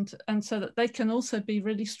 and so that they can also be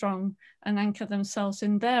really strong and anchor themselves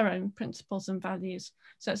in their own principles and values,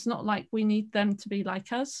 So it's not like we need them to be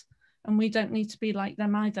like us, and we don't need to be like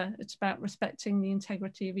them either. It's about respecting the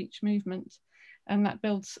integrity of each movement, and that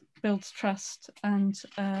builds trust and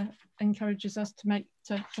encourages us to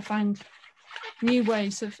find new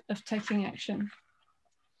ways of taking action.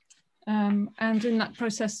 And in that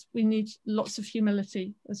process, we need lots of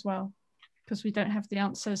humility as well, because we don't have the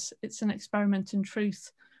answers. It's an experiment in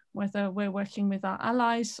truth, whether we're working with our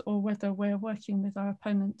allies or whether we're working with our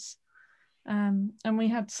opponents. And we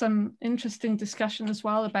had some interesting discussion as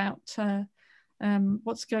well about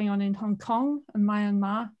what's going on in Hong Kong and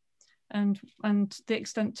Myanmar, and the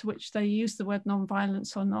extent to which they use the word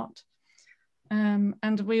non-violence or not.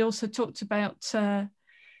 And we also talked about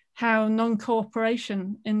how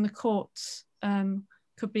non-cooperation in the courts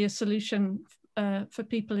could be a solution for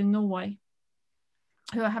people in Norway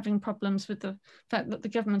who are having problems with the fact that the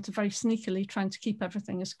government are very sneakily trying to keep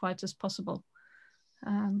everything as quiet as possible.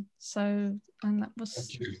 And that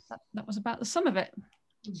was about the sum of it.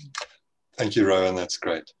 Thank you, Rowan, that's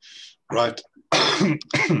great. Right,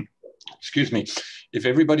 excuse me. If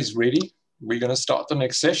everybody's ready, we're gonna start the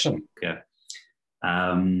next session. Yeah.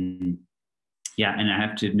 Yeah, and I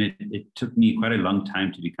have to admit, it took me quite a long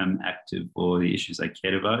time to become active for the issues I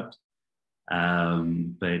cared about.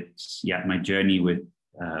 But yeah, my journey with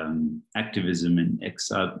activism and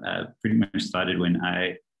XR pretty much started when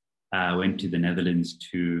I went to the Netherlands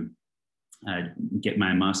to get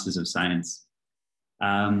my Master's of Science.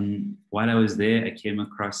 While I was there, I came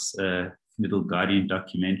across a little Guardian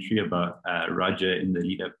documentary about Roger in the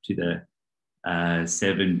lead up to the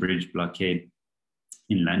Severn Bridge blockade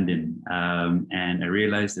in London. And I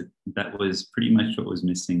realized that that was pretty much what was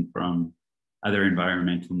missing from other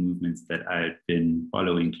environmental movements that I had been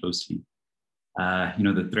following closely. You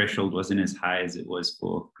know, the threshold wasn't as high as it was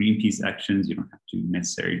for Greenpeace actions. You don't have to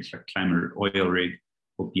necessarily climb an oil rig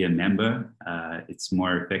or be a member. It's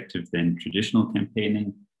more effective than traditional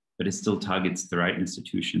campaigning, but it still targets the right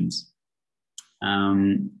institutions.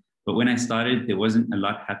 But when I started, there wasn't a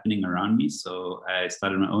lot happening around me. So I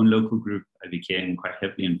started my own local group. I became quite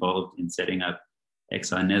heavily involved in setting up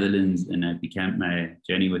XR Netherlands, and I began my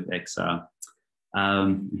journey with XR.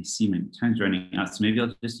 Let me see, my time's running out. So maybe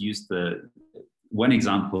I'll just use the one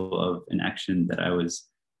example of an action that I was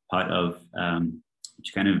part of,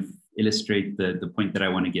 to kind of illustrate the point that I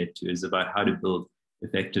want to get to, is about how to build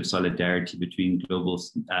effective solidarity between global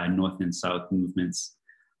North and South movements.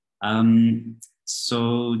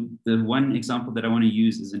 So the one example that I want to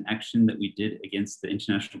use is an action that we did against the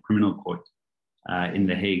International Criminal Court in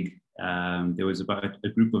The Hague. There was about a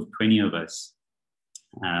group of 20 of us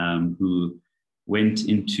who went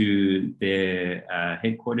into their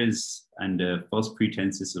headquarters under false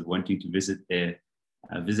pretenses of wanting to visit their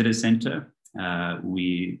visitor center.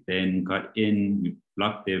 We then got in, we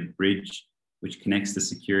blocked their bridge, which connects the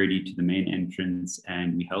security to the main entrance,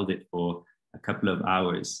 and we held it for a couple of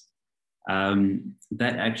hours.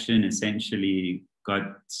 That action essentially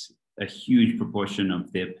got a huge proportion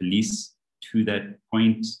of their police to that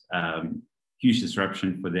point, huge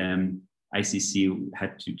disruption for them. ICC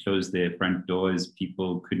had to close their front doors.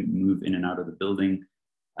 People couldn't move in and out of the building.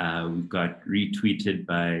 We got retweeted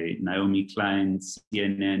by Naomi Klein,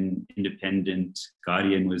 CNN, Independent,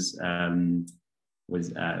 Guardian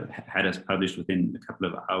had us published within a couple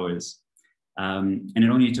of hours. And it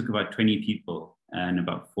only took about 20 people and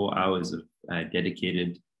about 4 hours of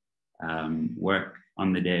dedicated work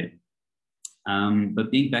on the day. But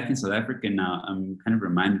being back in South Africa now, I'm kind of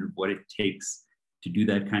reminded of what it takes to do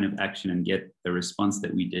that kind of action and get the response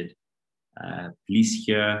that we did. Police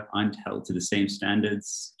here aren't held to the same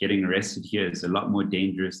standards. Getting arrested here is a lot more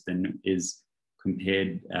dangerous than it is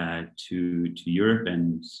compared to Europe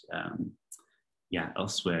and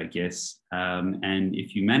elsewhere, I guess. And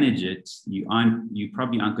if you manage it, you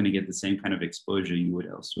probably aren't going to get the same kind of exposure you would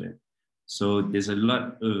elsewhere. So there's a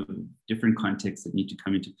lot of different contexts that need to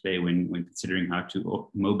come into play when considering how to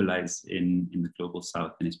mobilize in the global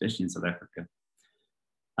South, and especially in South Africa.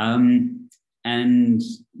 And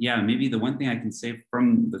yeah, maybe the one thing I can say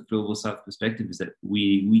from the global South perspective is that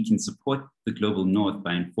we can support the global North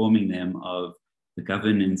by informing them of the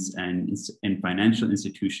governance and financial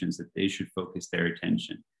institutions that they should focus their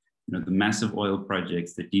attention. You know, the massive oil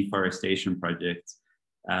projects, the deforestation projects,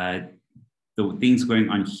 the things going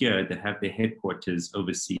on here that have their headquarters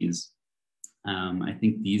overseas. I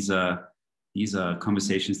think these are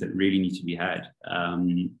conversations that really need to be had.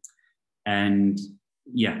 And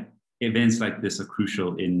yeah, events like this are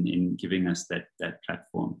crucial in giving us that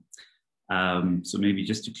platform. So maybe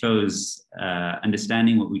just to close,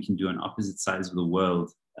 understanding what we can do on opposite sides of the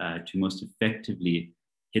world to most effectively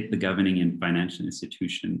hit the governing and financial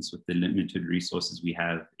institutions with the limited resources we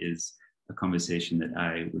have is a conversation that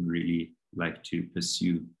I would really like to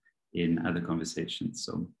pursue in other conversations.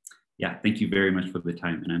 So yeah, thank you very much for the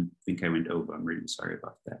time. And I think I went over. I'm really sorry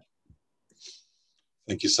about that.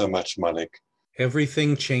 Thank you so much, Malik.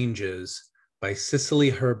 Everything Changes by Cicely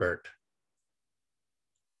Herbert.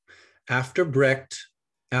 After Brecht,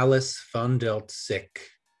 Alice van Delt sick.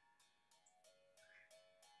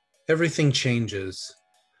 Everything changes.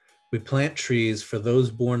 We plant trees for those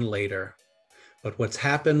born later, but what's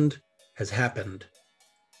happened has happened.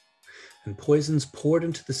 And poisons poured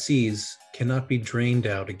into the seas cannot be drained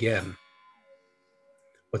out again.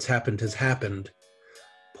 What's happened has happened.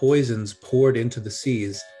 Poisons poured into the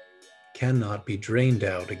seas cannot be drained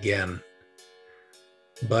out again.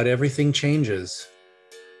 But everything changes.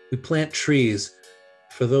 We plant trees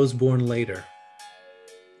for those born later,